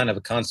 it is kind of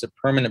a constant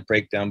permanent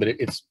breakdown, but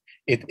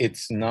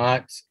it's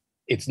not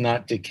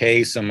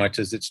decay so much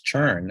as it's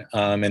churn.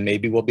 And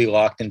maybe we'll be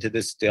locked into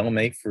this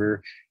stalemate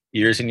for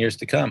years and years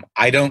to come.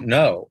 I don't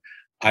know.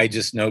 I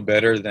just know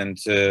better than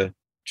to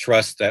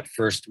trust that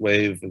first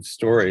wave of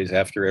stories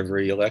after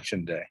every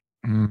election day.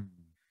 I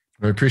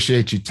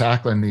appreciate you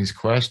tackling these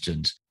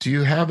questions. Do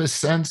you have a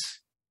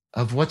sense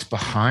of what's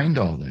behind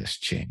all this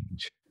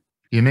change?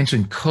 You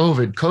mentioned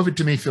COVID. COVID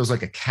to me feels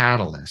like a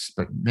catalyst,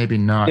 but maybe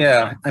not.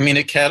 Yeah, I mean,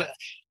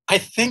 I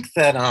think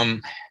that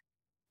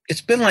it's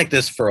been like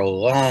this for a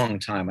long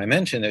time. I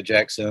mentioned the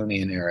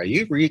Jacksonian era.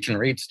 You can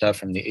read stuff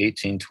from the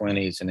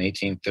 1820s and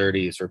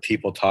 1830s where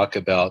people talk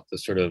about the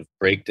sort of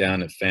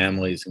breakdown of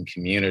families and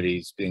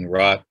communities being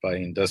wrought by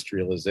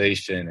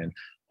industrialization and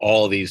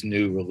all these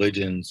new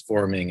religions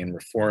forming and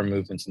reform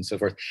movements and so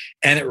forth.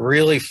 And it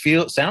really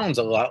sounds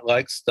a lot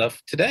like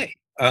stuff today.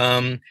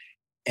 And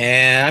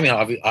I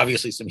mean,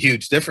 obviously some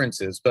huge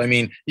differences, but I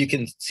mean, you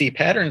can see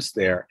patterns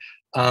there.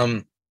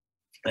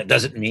 It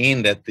doesn't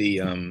mean that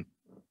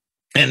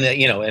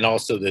and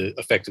also the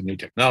effect of new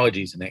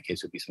technologies, in that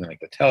case would be something like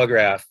the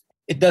telegraph.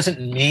 It doesn't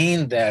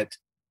mean that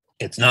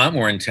it's not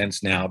more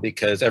intense now,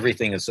 because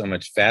everything is so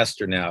much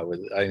faster now.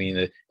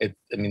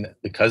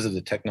 Because of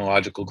the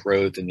technological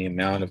growth and the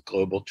amount of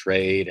global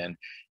trade and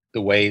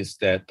the ways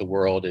that the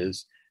world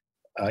is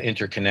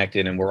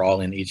interconnected, and we're all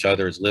in each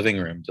other's living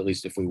rooms, at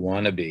least if we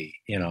want to be,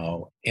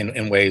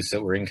 in ways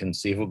that were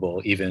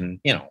inconceivable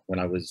even, when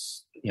I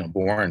was,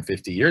 born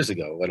 50 years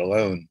ago, let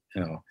alone,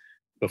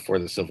 before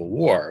the Civil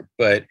War.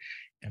 But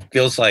it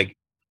feels like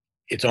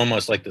it's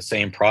almost like the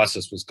same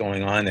process was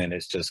going on, and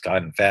it's just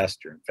gotten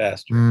faster and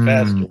faster and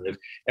faster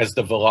as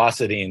the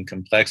velocity and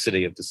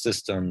complexity of the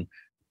system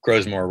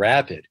grows more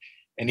rapid.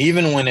 And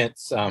even when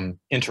it's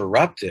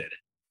interrupted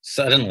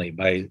suddenly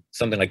by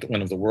something like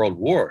one of the world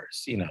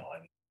wars,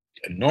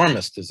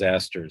 enormous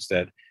disasters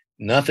that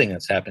nothing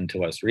that's happened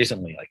to us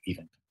recently like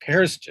even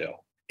compares to,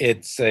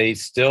 it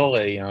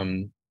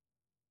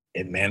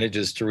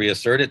manages to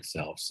reassert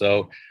itself.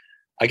 So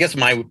I guess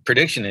my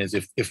prediction is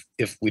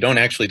if we don't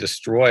actually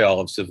destroy all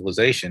of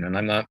civilization, and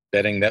I'm not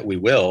betting that we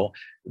will,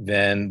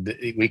 then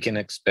we can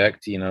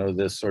expect,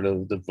 this sort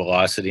of the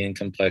velocity and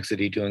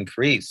complexity to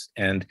increase.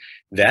 And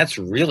that's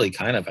really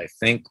kind of, I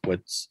think,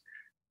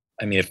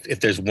 if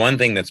there's one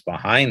thing that's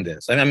behind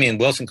this,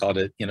 Wilson called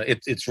it,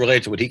 it's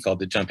related to what he called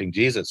the jumping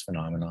Jesus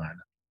phenomenon.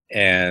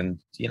 And,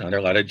 there are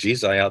a lot of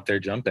Jesus out there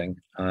jumping.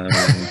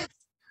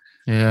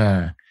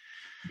 Yeah.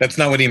 That's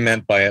not what he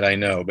meant by it, I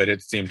know, but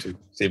it seemed to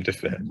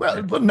fit.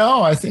 Well,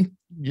 no, I think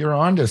you're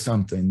onto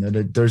something,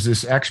 that there's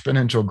this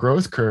exponential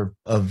growth curve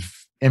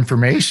of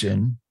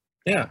information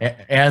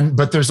Yeah.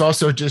 But there's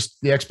also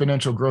just the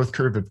exponential growth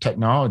curve of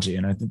technology.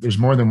 And I think there's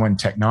more than one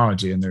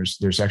technology, and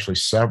there's actually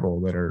several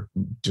that are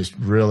just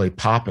really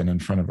popping in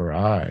front of our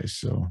eyes.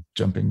 So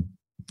jumping,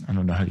 I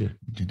don't know how you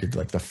did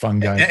like the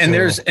fungi. And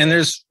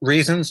there's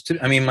reasons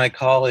to, I mean, my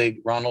colleague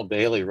Ronald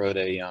Bailey wrote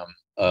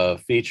a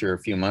feature a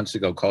few months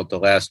ago called The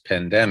Last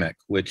Pandemic,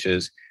 which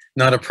is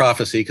not a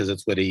prophecy because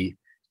it's what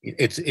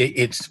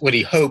it's what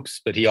he hopes,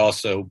 but he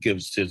also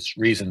gives his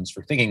reasons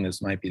for thinking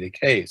this might be the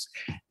case,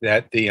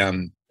 that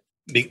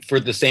for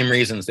the same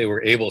reasons they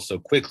were able so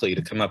quickly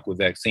to come up with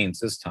vaccines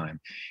this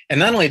time. And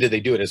not only did they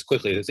do it as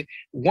quickly as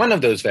one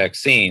of those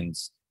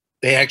vaccines,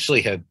 they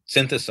actually had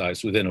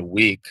synthesized within a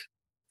week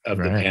of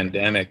the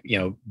pandemic,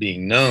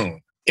 being known.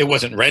 It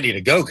wasn't ready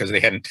to go because they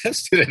hadn't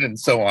tested it and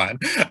so on.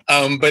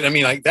 But I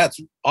mean, like, that's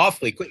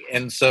awfully quick.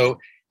 And so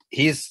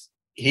he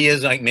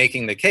is like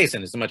making the case,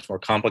 and it's much more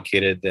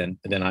complicated than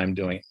I'm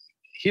doing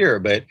here.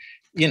 But,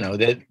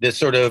 that this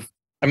sort of,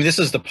 I mean, this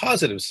is the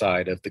positive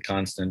side of the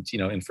constant,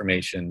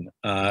 information,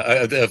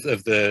 of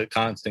the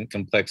constant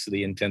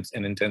complexity and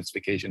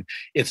intensification.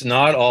 It's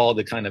not all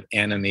the kind of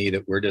enemy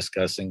that we're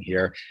discussing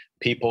here.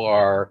 People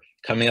are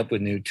coming up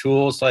with new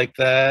tools like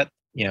that.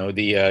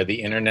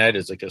 The internet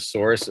is like a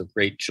source of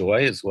great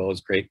joy as well as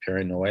great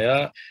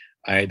paranoia.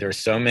 There's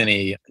so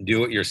many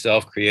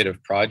do-it-yourself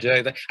creative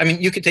projects. I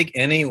mean, you could take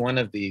any one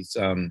of these,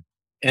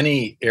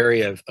 any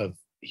area of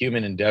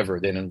human endeavor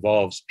that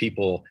involves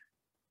people,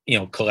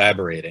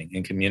 collaborating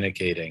and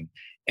communicating,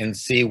 and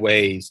see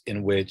ways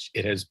in which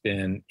it has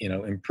been,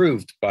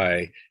 improved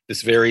by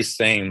this very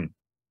same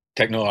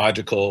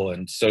technological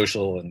and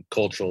social and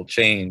cultural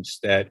change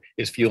that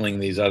is fueling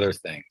these other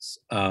things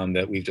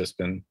that we've just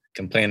been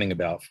complaining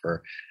about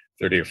for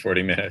 30 or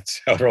 40 minutes,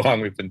 however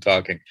long we've been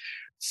talking.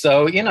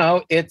 So,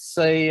 it's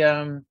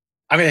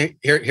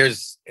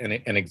here's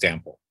an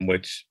example,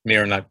 which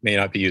may not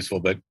be useful,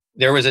 but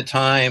there was a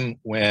time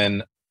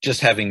when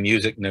just having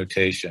music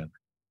notation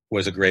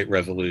was a great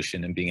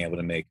revolution in being able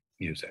to make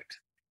music.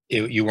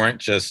 You weren't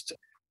just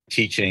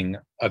teaching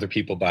other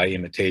people by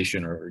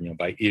imitation or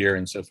by ear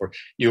and so forth.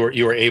 You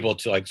were able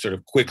to like sort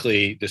of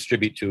quickly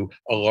distribute to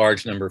a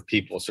large number of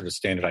people, sort of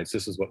standardize,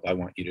 this is what I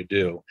want you to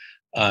do,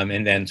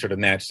 and then sort of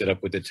match it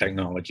up with the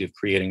technology of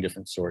creating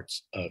different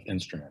sorts of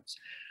instruments.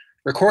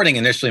 Recording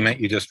initially meant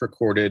you just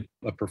recorded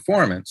a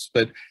performance,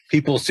 but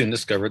people soon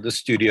discovered the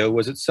studio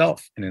was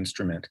itself an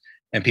instrument,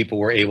 and people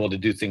were able to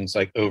do things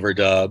like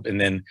overdub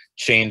and then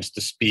change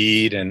the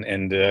speed and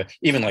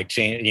even like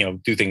change,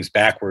 do things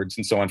backwards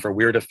and so on for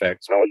weird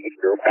effects.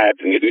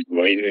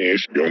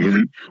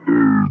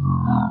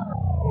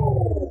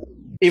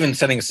 Even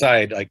setting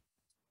aside like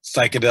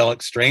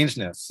psychedelic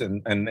strangeness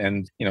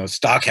and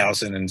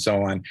Stockhausen and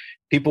so on,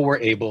 people were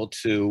able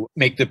to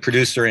make the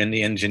producer and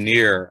the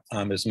engineer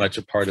as much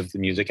a part of the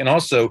music, and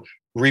also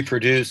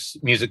reproduce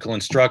musical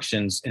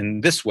instructions in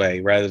this way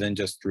rather than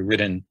just through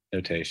written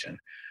notation.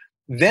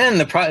 Then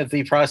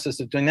the process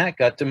of doing that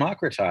got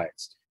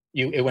democratized.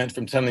 It went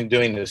from something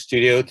doing in the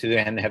studio to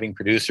then having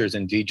producers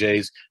and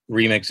DJs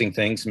remixing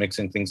things,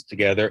 mixing things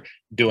together,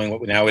 doing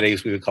what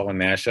nowadays we would call a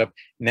mashup.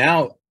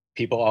 Now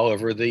people all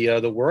over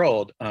the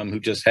world who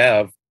just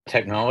have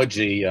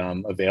technology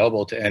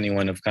available to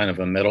anyone of kind of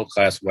a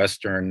middle-class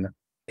Western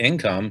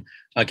income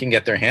can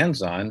get their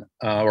hands on,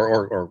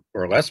 or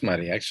less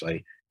money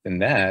actually than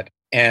that,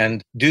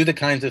 and do the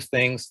kinds of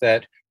things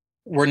that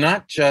were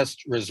not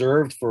just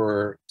reserved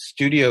for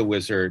studio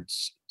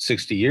wizards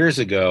 60 years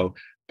ago,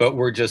 but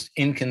were just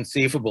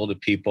inconceivable to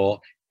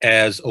people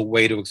as a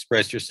way to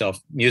express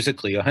yourself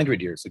musically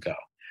 100 years ago.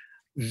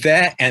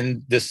 That,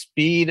 and the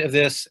speed of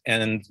this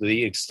and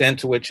the extent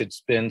to which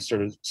it's been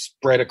sort of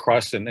spread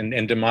across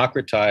and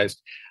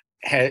democratized,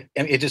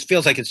 it just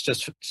feels like it's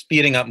just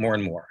speeding up more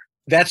and more.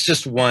 That's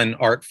just one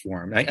art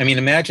form. I mean,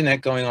 imagine that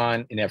going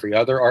on in every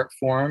other art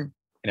form,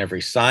 in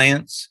every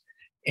science.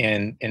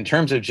 And in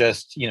terms of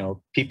just,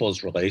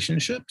 people's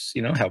relationships,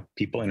 how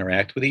people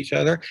interact with each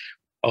other,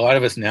 a lot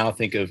of us now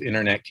think of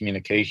internet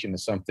communication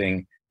as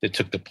something that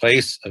took the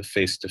place of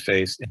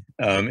face-to-face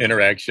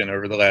interaction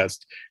over the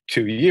last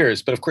 2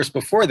 years. But of course,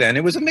 before then,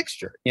 it was a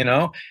mixture,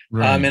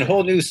 Right. And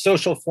whole new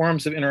social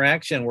forms of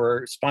interaction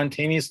were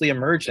spontaneously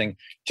emerging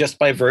just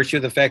by virtue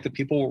of the fact that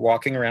people were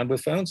walking around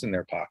with phones in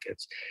their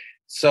pockets.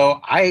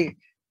 So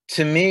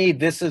to me,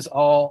 this is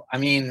all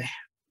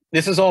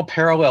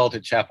parallel to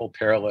Chapel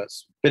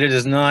Perilous, but it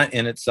is not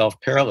in itself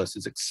perilous.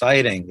 It's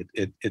exciting.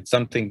 It's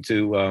something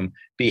to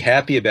be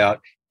happy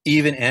about,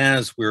 even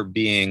as we're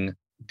being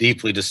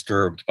deeply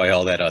disturbed by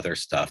all that other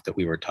stuff that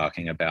we were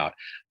talking about.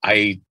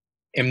 I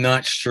am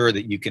not sure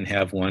that you can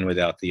have one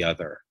without the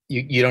other.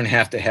 You don't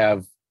have to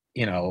have,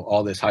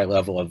 all this high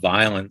level of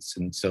violence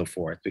and so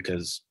forth,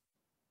 because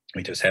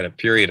we just had a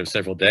period of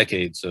several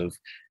decades of,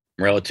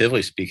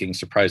 relatively speaking,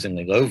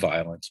 surprisingly low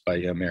violence by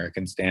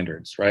American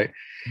standards, right?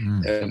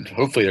 And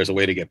hopefully there's a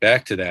way to get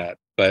back to that.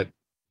 But,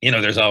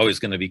 there's always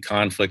going to be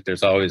conflict.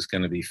 There's always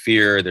going to be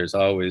fear. There's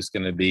always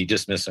going to be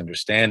just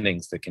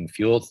misunderstandings that can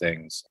fuel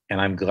things.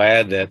 And I'm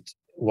glad that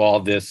while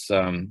this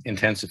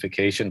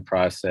intensification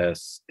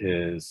process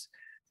is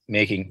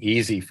making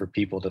easy for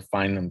people to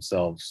find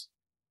themselves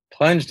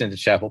plunged into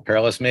Chapel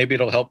Perilous, maybe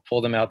it'll help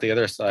pull them out the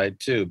other side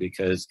too,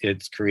 because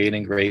it's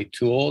creating great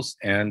tools,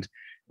 and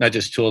not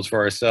just tools for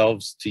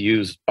ourselves to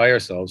use by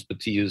ourselves, but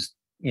to use,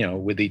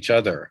 with each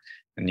other,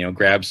 and,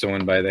 grab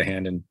someone by the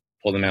hand and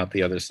pull them out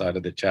the other side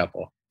of the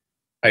chapel.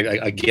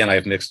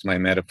 I've mixed my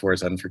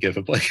metaphors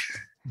unforgivably.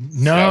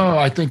 No,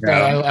 I think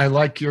that I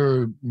like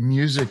your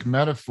music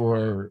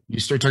metaphor. You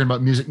start talking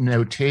about music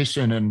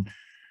notation, and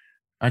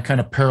I kind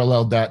of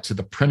paralleled that to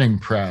the printing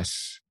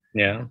press.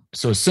 Yeah.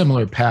 So a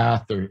similar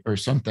path or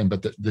something,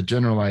 but the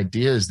general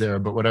idea is there.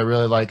 But what I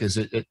really like is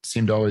it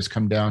seemed to always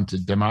come down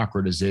to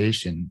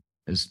democratization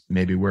is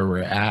maybe where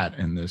we're at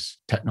in this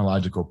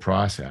technological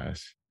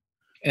process.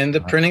 And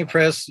the printing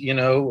press,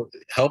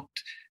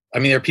 helped. I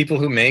mean, there are people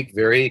who make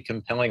very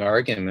compelling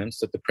arguments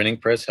that the printing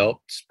press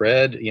helped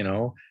spread,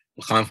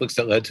 conflicts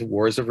that led to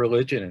wars of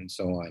religion and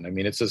so on. I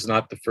mean, it's just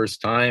not the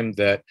first time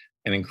that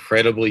an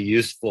incredibly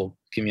useful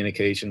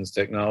communications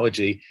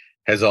technology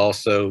has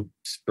also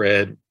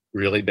spread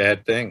really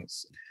bad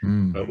things.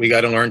 But we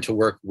got to learn to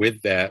work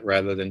with that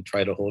rather than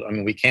try to hold. I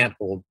mean, we can't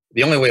hold.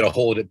 The only way to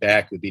hold it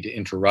back would be to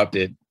interrupt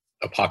it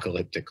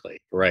apocalyptically,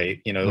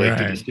 right? Like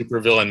do the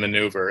supervillain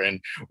maneuver.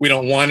 And we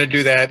don't want to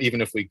do that, even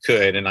if we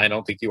could. And I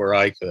don't think you or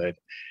I could.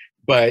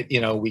 But,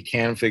 we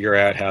can figure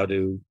out how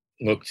to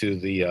look to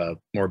the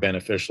more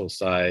beneficial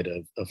side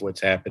of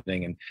what's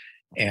happening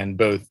and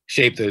both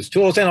shape those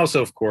tools. And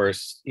also, of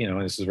course,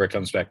 and this is where it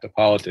comes back to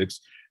politics,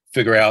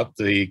 figure out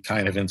the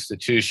kind of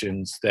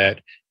institutions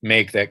that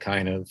make that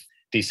kind of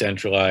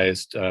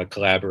decentralized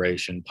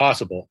collaboration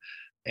possible,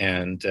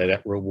 and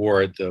that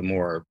reward the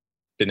more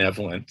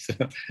benevolent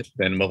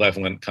than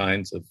malevolent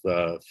kinds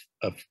of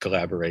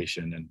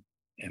collaboration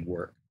and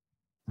work.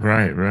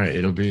 Right.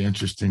 It'll be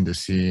interesting to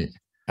see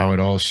how it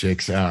all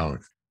shakes out.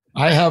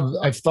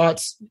 I've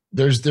thought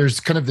there's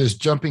kind of this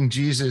jumping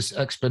Jesus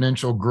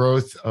exponential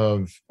growth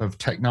of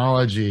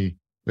technology,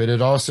 but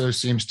it also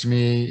seems to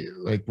me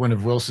like one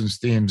of Wilson's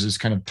themes is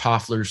kind of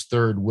Toffler's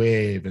third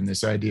wave, and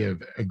this idea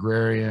of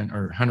agrarian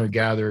or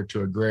hunter-gatherer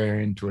to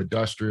agrarian to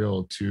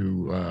industrial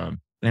to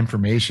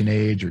information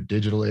age or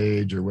digital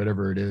age or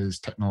whatever it is,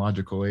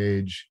 technological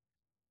age.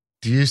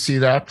 Do you see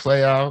that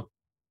play out?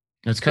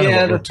 It's kind of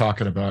what we're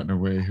talking about in a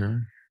way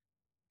here.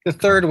 The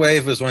third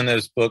wave was one of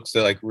those books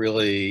that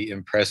really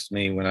impressed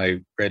me when I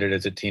read it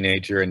as a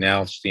teenager, and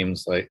now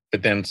seems like,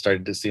 but then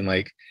started to seem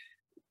like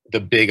the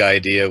big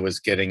idea was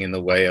getting in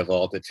the way of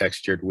all the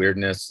textured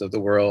weirdness of the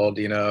world.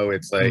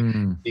 It's like,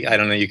 I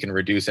don't know, you can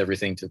reduce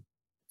everything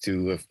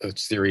to a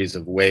series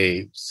of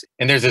waves.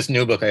 And there's this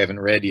new book I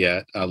haven't read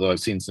yet, although I've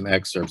seen some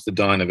excerpts, The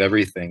Dawn of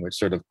Everything, which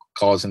sort of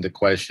calls into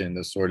question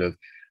the sort of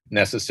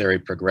necessary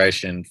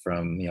progression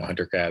from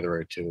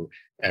hunter-gatherer to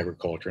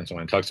agriculture and so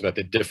on. It talks about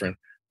the different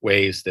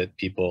ways that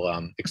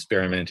people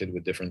experimented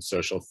with different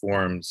social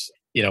forms,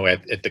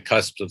 at the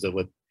cusp of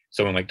what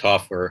someone like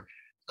Toffler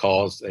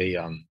calls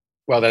that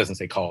doesn't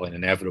say call an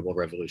inevitable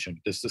revolution,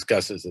 but just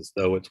discusses as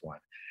though it's one.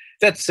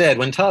 That said,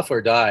 when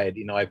Toffler died,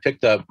 I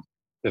picked up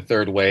the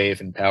third wave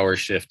and power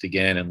shift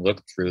again and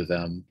looked through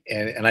them.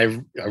 And I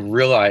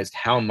realized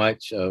how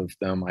much of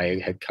them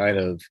I had kind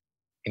of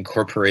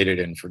incorporated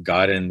and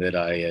forgotten that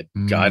I had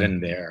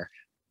gotten there,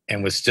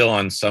 and was still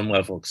on some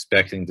level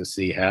expecting to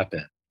see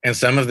happen. And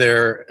some of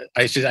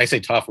I say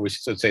Toffler, we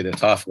should say the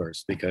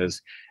Tofflers,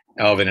 because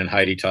Alvin and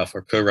Heidi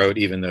Toffler co-wrote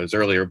even those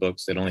earlier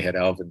books that only had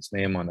Alvin's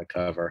name on the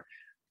cover.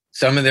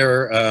 Some of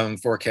their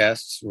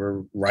forecasts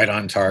were right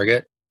on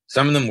target.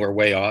 Some of them were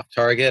way off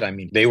target. I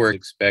mean, they were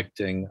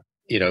expecting,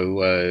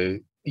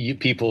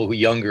 people who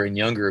younger and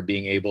younger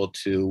being able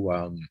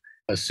to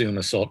assume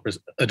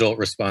adult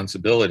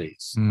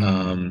responsibilities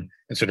and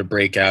sort of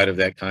break out of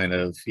that kind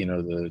of,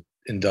 the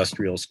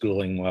industrial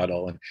schooling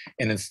model.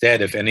 And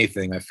instead, if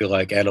anything, I feel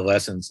like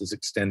adolescence is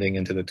extending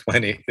into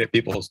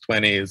people's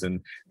 20s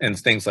and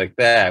things like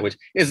that, which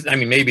is,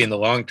 maybe in the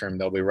long term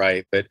they'll be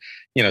right, but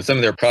some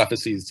of their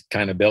prophecies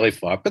kind of belly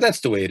flop. But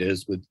that's the way it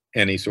is with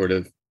any sort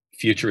of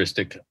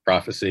futuristic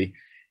prophecy.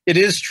 It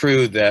is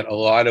true that a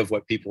lot of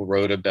what people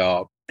wrote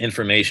about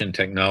information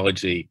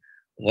technology,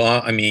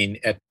 when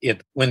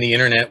the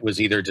internet was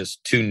either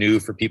just too new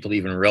for people to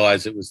even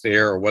realize it was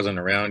there or wasn't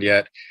around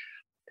yet,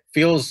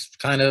 feels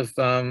kind of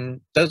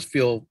does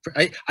feel.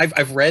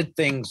 I've read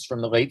things from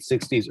the late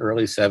 60s,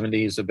 early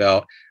 70s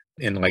about,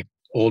 in like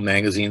old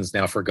magazines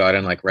now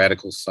forgotten, like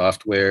Radical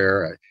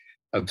Software,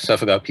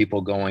 stuff about people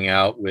going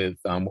out with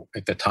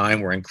at the time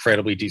were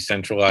incredibly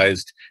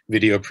decentralized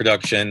video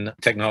production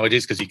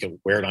technologies, because you could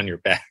wear it on your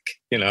back,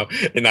 and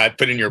not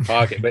put it in your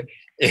pocket. But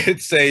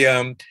it's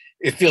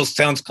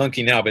sounds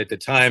clunky now, but at the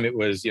time it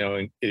was,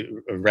 a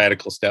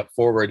radical step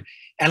forward.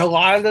 And a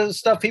lot of the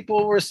stuff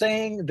people were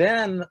saying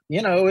then,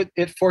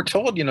 it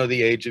foretold,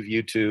 the age of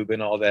YouTube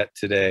and all that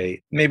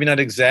today. Maybe not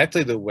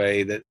exactly the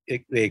way that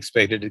they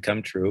expected to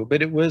come true,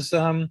 but it was,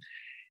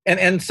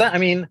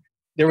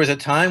 there was a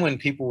time when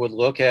people would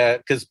look at,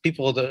 because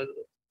a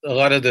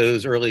lot of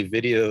those early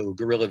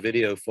guerrilla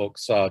video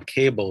folks saw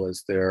cable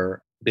as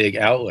their big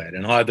outlet.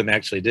 And a lot of them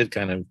actually did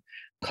kind of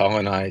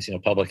colonize,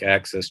 public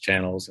access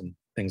channels and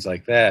things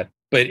like that.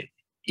 But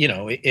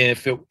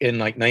if in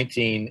like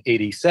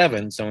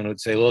 1987, someone would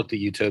say, look, the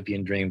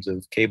utopian dreams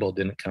of cable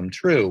didn't come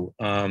true.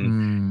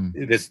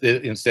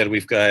 Instead,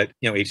 we've got,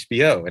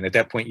 HBO. And at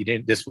that point,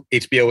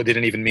 HBO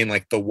didn't even mean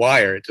like The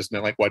Wire. It just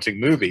meant like watching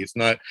movies,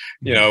 not,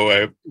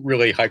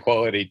 really high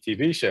quality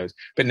TV shows.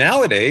 But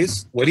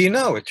nowadays, what do you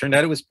know? It turned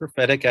out it was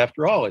prophetic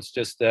after all. It's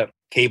just that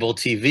cable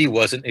TV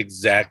wasn't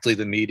exactly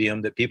the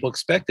medium that people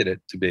expected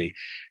it to be.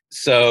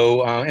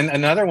 So, and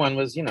another one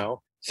was,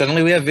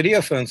 suddenly we have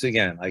video phones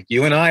again. Like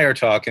you and I are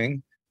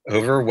talking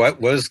over what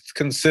was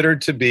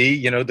considered to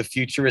be, the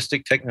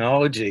futuristic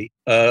technology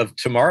of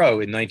tomorrow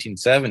in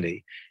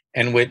 1970,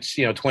 and which,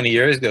 20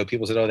 years ago,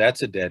 people said, oh,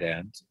 that's a dead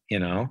end,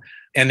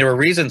 And there were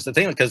reasons to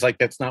think, because like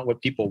that's not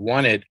what people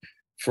wanted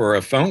for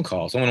a phone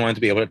call. Someone wanted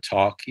to be able to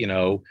talk,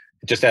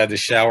 just out of the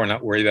shower,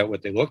 not worry about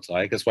what they looked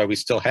like. That's why we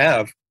still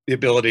have the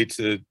ability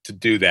to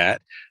do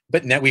that.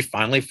 But now we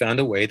finally found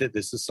a way that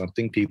this is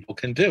something people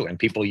can do, and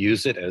people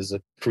use it as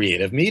a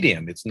creative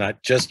medium. It's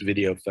not just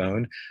video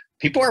phone.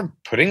 People are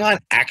putting on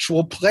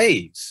actual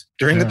plays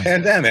during the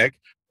pandemic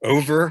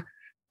over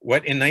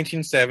what in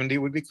 1970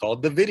 would be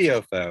called the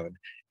video phone.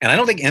 And I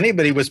don't think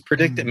anybody was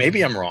predicting,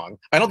 maybe I'm wrong,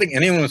 I don't think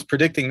anyone was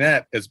predicting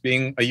that as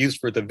being a use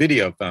for the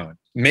video phone.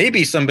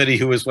 Maybe somebody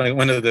who was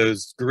one of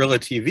those guerrilla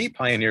TV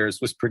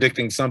pioneers was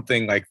predicting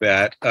something like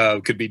that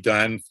could be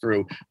done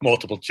through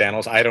multiple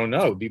channels. I don't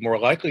know, be more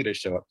likely to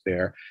show up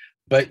there.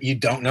 But you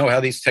don't know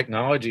how these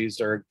technologies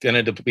are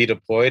going to be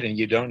deployed, and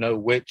you don't know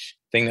which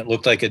thing that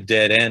looked like a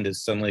dead end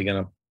is suddenly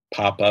going to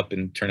pop up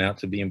and turn out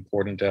to be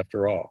important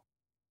after all.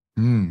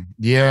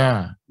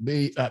 Yeah.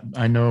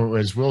 I know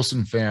as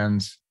Wilson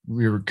fans,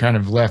 we were kind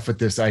of left with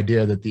this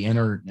idea that the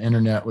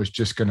internet was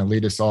just going to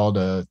lead us all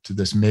to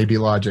this maybe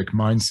logic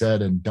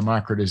mindset and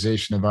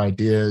democratization of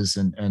ideas.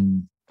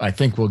 And I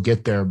think we'll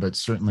get there, but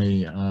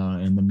certainly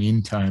in the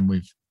meantime,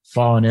 we've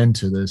fallen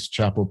into this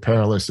Chapel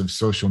Perilous of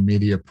social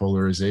media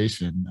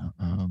polarization.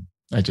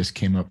 That just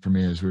came up for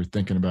me as we were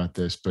thinking about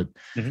this, but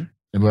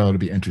well, it'll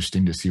be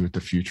interesting to see what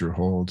the future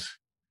holds.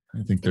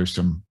 I think there's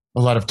a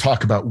lot of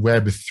talk about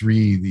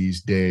Web3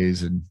 these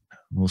days, and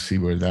we'll see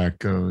where that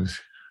goes.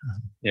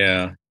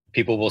 Yeah.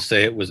 People will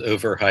say it was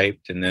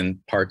overhyped, and then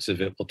parts of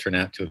it will turn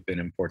out to have been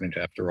important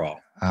after all.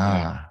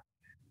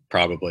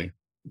 Probably.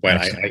 When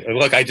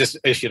I just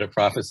issued a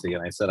prophecy,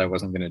 and I said I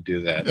wasn't going to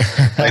do that.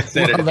 I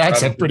said well,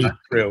 that's a pretty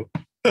true.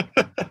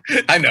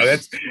 I know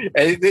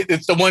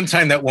it's the one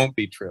time that won't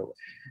be true.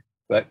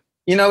 But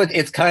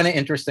it's kind of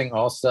interesting.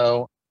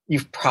 Also,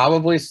 you've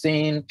probably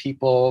seen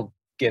people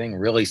getting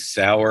really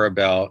sour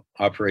about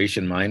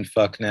Operation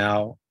Mindfuck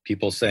now.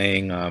 People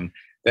saying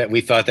that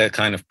we thought that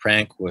kind of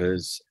prank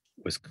was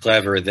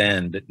clever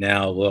then, but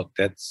now look,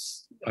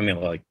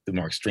 like the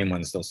more extreme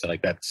ones, they'll say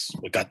like that's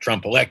what got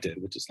Trump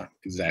elected, which is not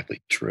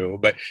exactly true.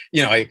 But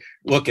I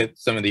look at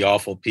some of the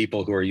awful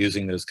people who are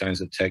using those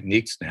kinds of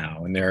techniques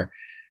now, and they're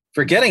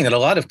forgetting that a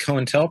lot of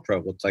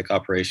COINTELPRO looked like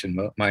Operation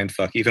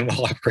Mindfuck, even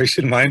while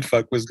Operation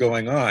Mindfuck was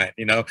going on,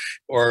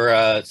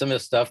 or some of the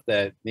stuff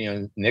that,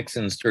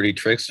 Nixon's dirty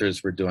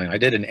tricksters were doing. I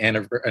did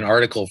an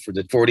article for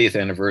the 40th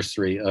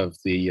anniversary of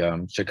the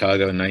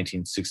Chicago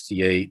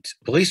 1968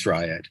 police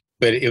riot.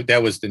 But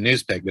that was the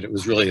news peg, but it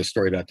was really a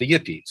story about the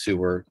Yippies, who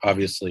were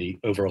obviously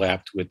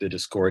overlapped with the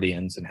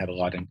Discordians and had a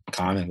lot in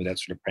common with that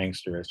sort of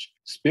pranksterist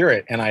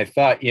spirit. And I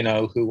thought, who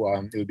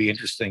it would be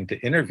interesting to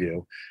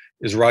interview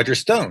is Roger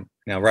Stone.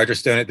 Now, Roger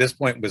Stone at this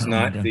point was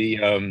not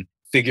the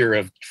figure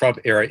of Trump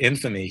era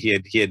infamy.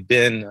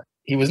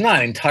 He was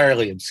not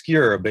entirely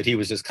obscure, but he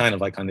was just kind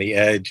of like on the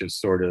edge of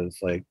sort of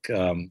like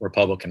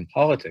Republican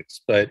politics.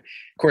 But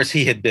of course,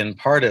 he had been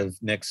part of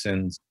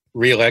Nixon's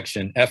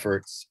re-election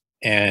efforts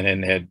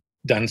and had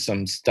done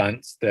some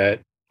stunts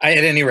that at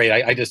any rate,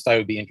 I just thought it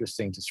would be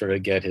interesting to sort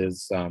of get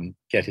his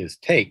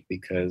take,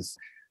 because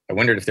I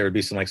wondered if there would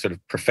be some like sort of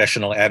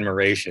professional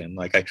admiration.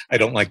 Like I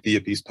don't like the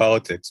Yippies'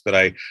 politics, but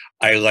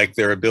I like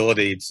their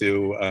ability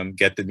to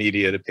get the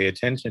media to pay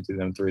attention to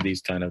them through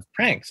these kind of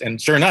pranks. And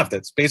sure enough,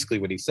 that's basically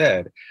what he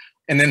said.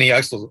 And then he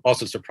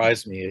also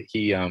surprised me.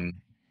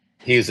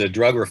 He's a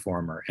drug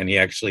reformer, and he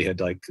actually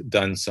had like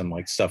done some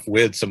like stuff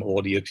with some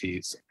old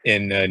Yippies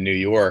in New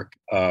York,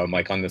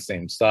 like on the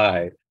same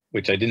side,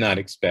 which I did not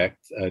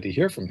expect to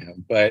hear from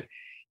him. But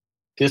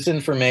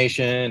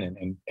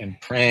disinformation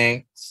and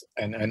pranks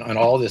and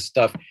all this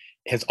stuff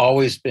has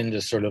always been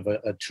just sort of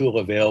a tool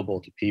available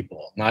to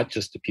people, not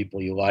just to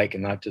people you like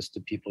and not just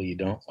to people you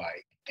don't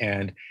like.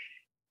 And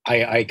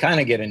I kind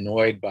of get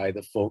annoyed by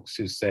the folks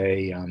who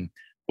say,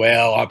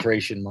 well,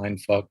 Operation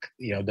Mindfuck,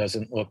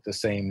 doesn't look the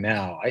same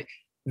now.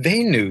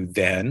 They knew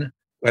then.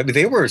 I mean,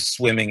 they were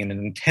swimming in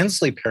an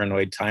intensely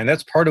paranoid time.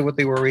 That's part of what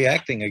they were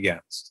reacting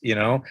against,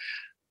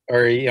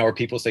 Or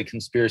people say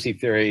conspiracy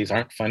theories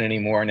aren't fun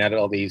anymore. Now that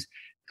all these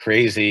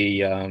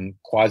crazy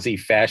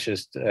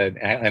quasi-fascist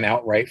and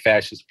outright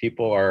fascist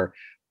people are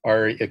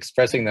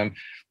expressing them.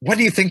 What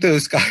do you think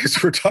those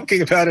guys were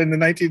talking about in the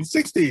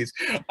 1960s?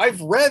 I've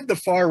read the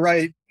far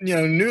right,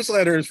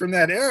 newsletters from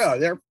that era.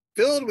 They're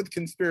filled with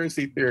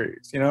conspiracy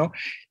theories.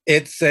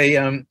 It's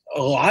a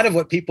lot of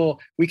what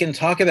we can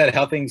talk about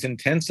how things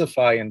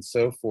intensify and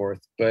so forth.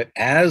 But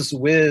as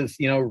with,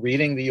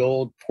 reading the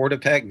old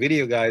Portapack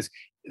video guys,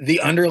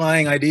 the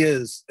underlying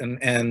ideas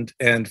and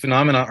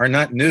phenomena are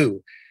not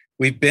new.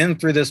 We've been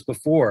through this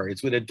before.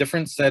 It's with a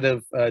different set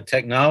of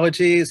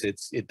technologies.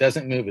 It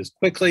doesn't move as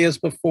quickly as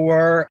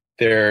before.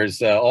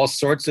 There's all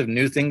sorts of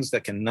new things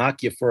that can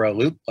knock you for a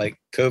loop, like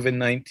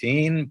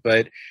COVID-19,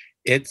 but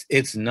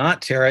it's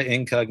not terra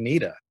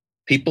incognita.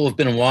 People have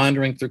been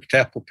wandering through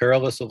Chapel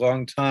Perilous a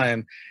long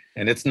time,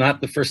 and it's not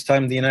the first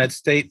time the United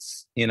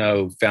States,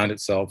 found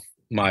itself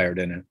mired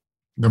in it.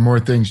 The more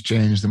things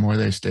change, the more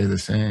they stay the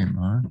same,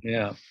 huh?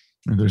 Yeah.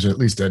 There's at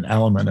least an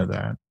element of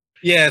that.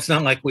 Yeah, it's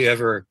not like we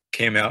ever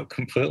came out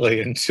completely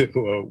into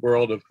a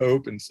world of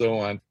hope and so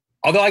on.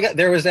 Although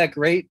there was that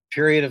great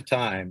period of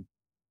time.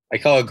 I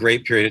call it a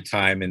great period of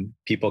time, and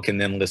people can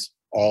then list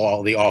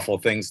all the awful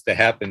things that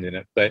happened in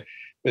it. But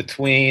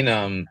between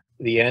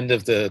the end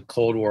of the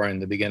Cold War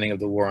and the beginning of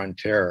the War on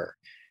Terror,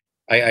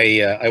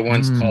 I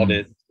once called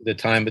it the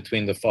time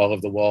between the fall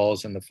of the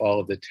walls and the fall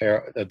of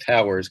the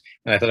towers.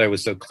 And I thought I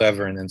was so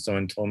clever. And then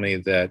someone told me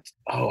that,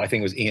 I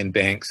think it was Ian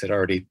Banks had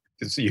already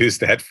used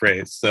that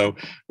phrase,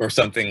 or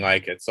something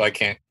like it. So I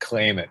can't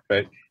claim it,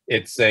 but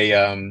it's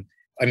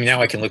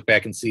now I can look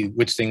back and see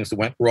which things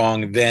went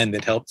wrong then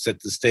that helped set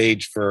the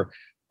stage for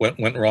what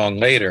went wrong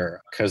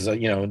later. Because,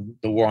 the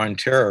War on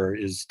Terror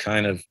is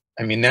kind of,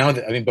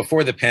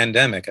 before the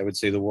pandemic, I would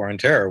say the War on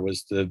Terror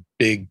was the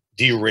big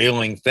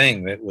derailing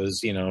thing that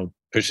was,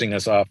 pushing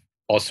us off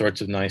all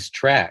sorts of nice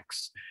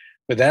tracks.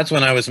 But that's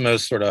when I was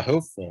most sort of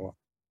hopeful.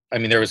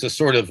 There was a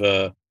sort of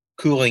a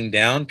cooling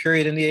down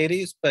period in the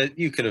 80s, but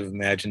you could have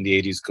imagined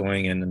the 80s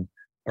going in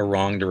a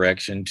wrong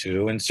direction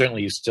too. And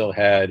certainly you still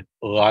had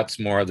lots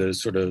more of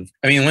those sort of,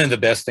 one of the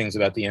best things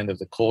about the end of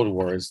the Cold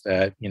War is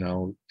that,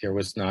 there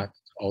was not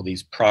all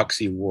these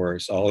proxy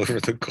wars all over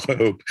the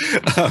globe,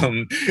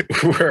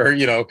 where,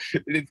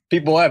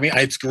 people,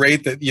 it's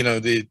great that,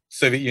 the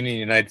Soviet Union and the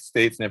United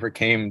States never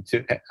came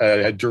to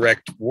a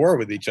direct war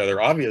with each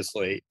other,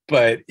 obviously.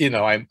 But,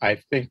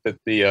 I think that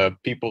the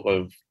people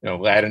of,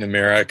 Latin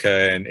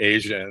America and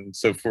Asia and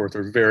so forth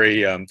are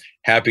very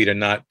happy to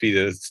not be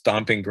the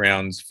stomping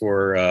grounds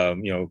for,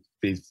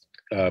 these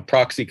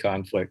proxy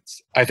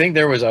conflicts. I think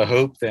there was a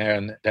hope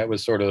then that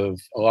was sort of,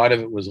 a lot of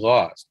it was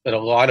lost, but a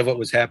lot of what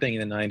was happening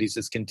in the 90s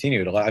has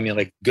continued.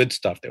 Like good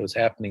stuff that was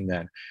happening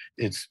then.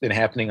 It's been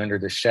happening under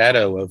the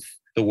shadow of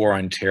the War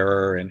on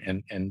Terror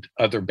and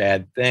other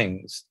bad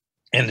things.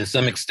 And to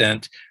some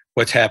extent,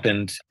 what's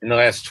happened in the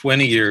last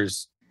 20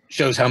 years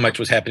shows how much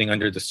was happening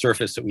under the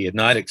surface that we had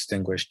not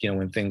extinguished,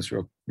 when things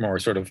were more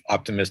sort of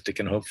optimistic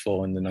and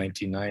hopeful in the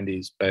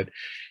 1990s. But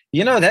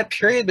that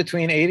period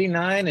between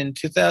 89 and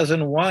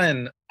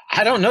 2001,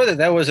 I don't know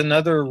that was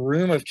another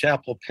room of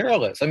Chapel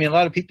Perilous. A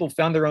lot of people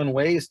found their own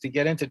ways to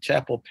get into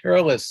Chapel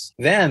Perilous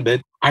then,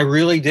 but I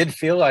really did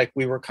feel like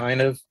we were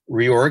kind of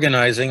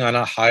reorganizing on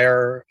a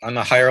higher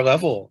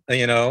level,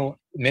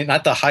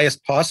 not the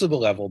highest possible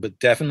level, but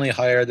definitely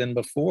higher than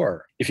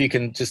before. If you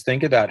can just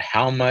think about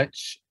how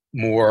much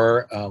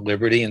more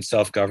liberty and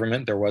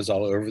self-government there was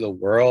all over the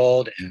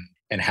world,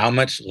 and how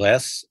much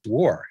less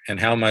war and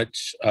how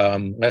much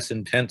less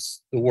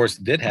intense the wars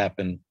that did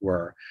happen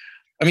were.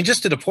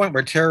 Just to the point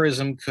where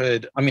terrorism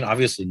could,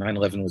 obviously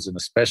 9/11 was an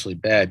especially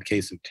bad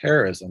case of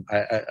terrorism,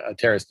 a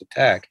terrorist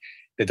attack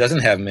that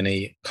doesn't have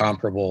many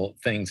comparable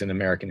things in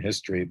American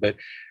history. But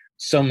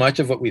so much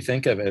of what we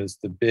think of as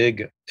the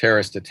big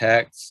terrorist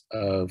attacks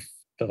of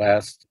the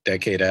last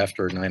decade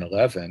after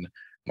 9/11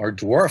 are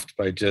dwarfed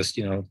by just,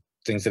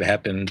 things that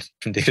happened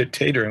from day to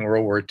day during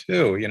World War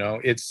II.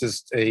 It's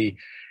just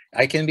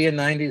I can be a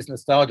 90s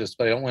nostalgist,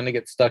 but I don't want to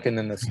get stuck in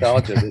the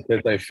nostalgia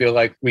because I feel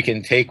like we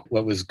can take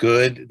what was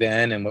good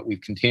then and what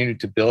we've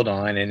continued to build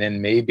on. And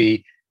then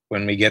maybe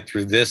when we get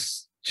through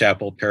this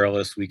Chapel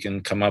Perilous, we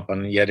can come up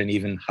on yet an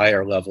even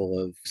higher level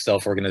of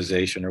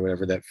self-organization or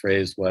whatever that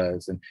phrase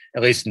was. And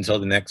at least until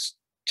the next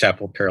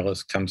Chapel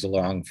Perilous comes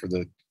along for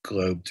the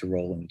globe to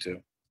roll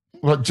into.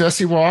 Well,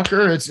 Jesse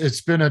Walker,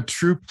 it's been a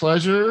true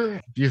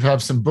pleasure. You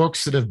have some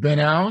books that have been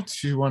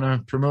out. You want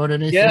to promote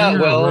anything? Yeah,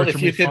 well,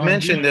 if you could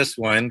mention this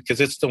one, because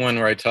it's the one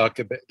where I talk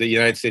about the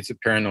United States of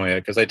Paranoia,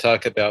 because I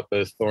talk about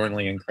both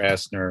Thornley and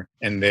Krasner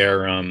and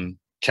their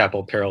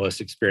Chapel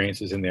Perilous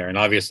experiences in there. And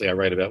obviously I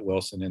write about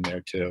Wilson in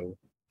there too.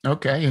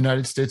 Okay,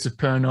 United States of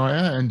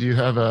Paranoia. And do you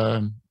have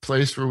a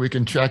place where we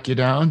can track you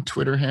down,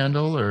 Twitter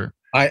handle or?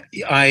 I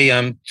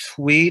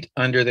tweet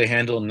under the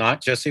handle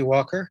not Jesse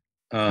Walker.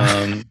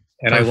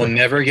 And I will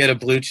never get a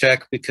blue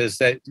check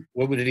because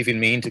what would it even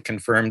mean to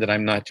confirm that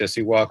I'm not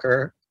Jesse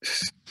Walker?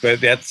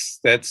 But that's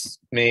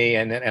me.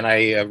 And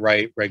I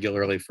write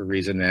regularly for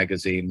Reason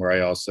Magazine, where I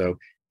also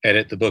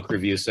edit the book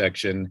review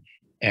section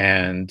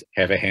and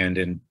have a hand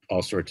in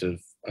all sorts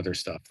of other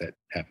stuff that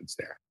happens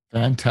there.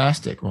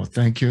 Fantastic. Well,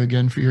 thank you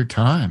again for your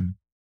time.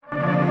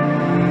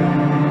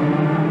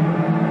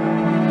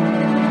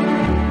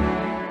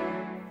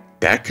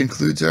 That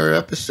concludes our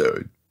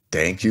episode.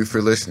 Thank you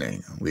for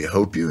listening. We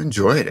hope you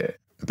enjoyed it.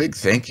 A big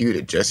thank you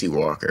to Jesse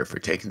Walker for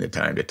taking the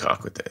time to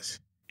talk with us.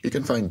 You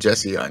can find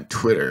Jesse on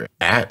Twitter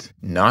at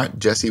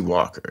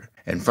NotJesseWalker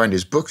and find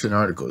his books and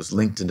articles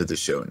linked into the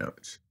show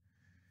notes.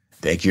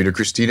 Thank you to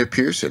Christina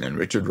Pearson and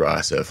Richard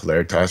Ross of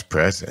Hilaritas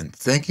Press, and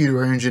thank you to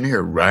our engineer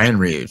Ryan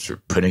Reeves for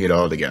putting it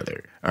all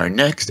together. Our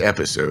next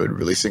episode,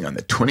 releasing on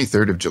the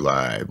 23rd of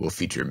July, will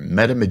feature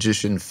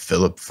meta-magician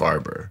Philip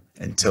Farber.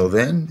 Until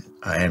then,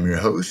 I am your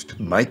host,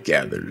 Mike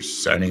Gathers,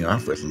 signing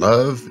off with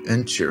love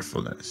and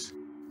cheerfulness.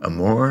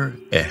 Amor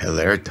et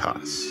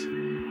Hilaritas.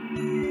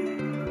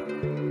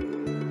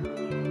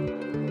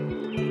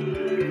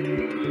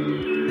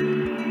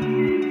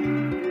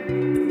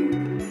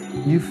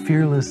 You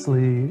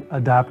fearlessly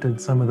adopted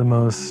some of the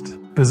most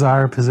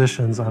bizarre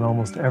positions on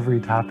almost every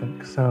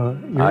topic. So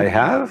I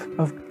have?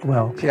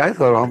 Well, see, I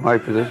thought all my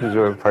positions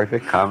were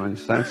perfect common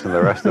sense, and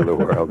the rest of the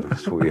world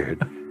was weird.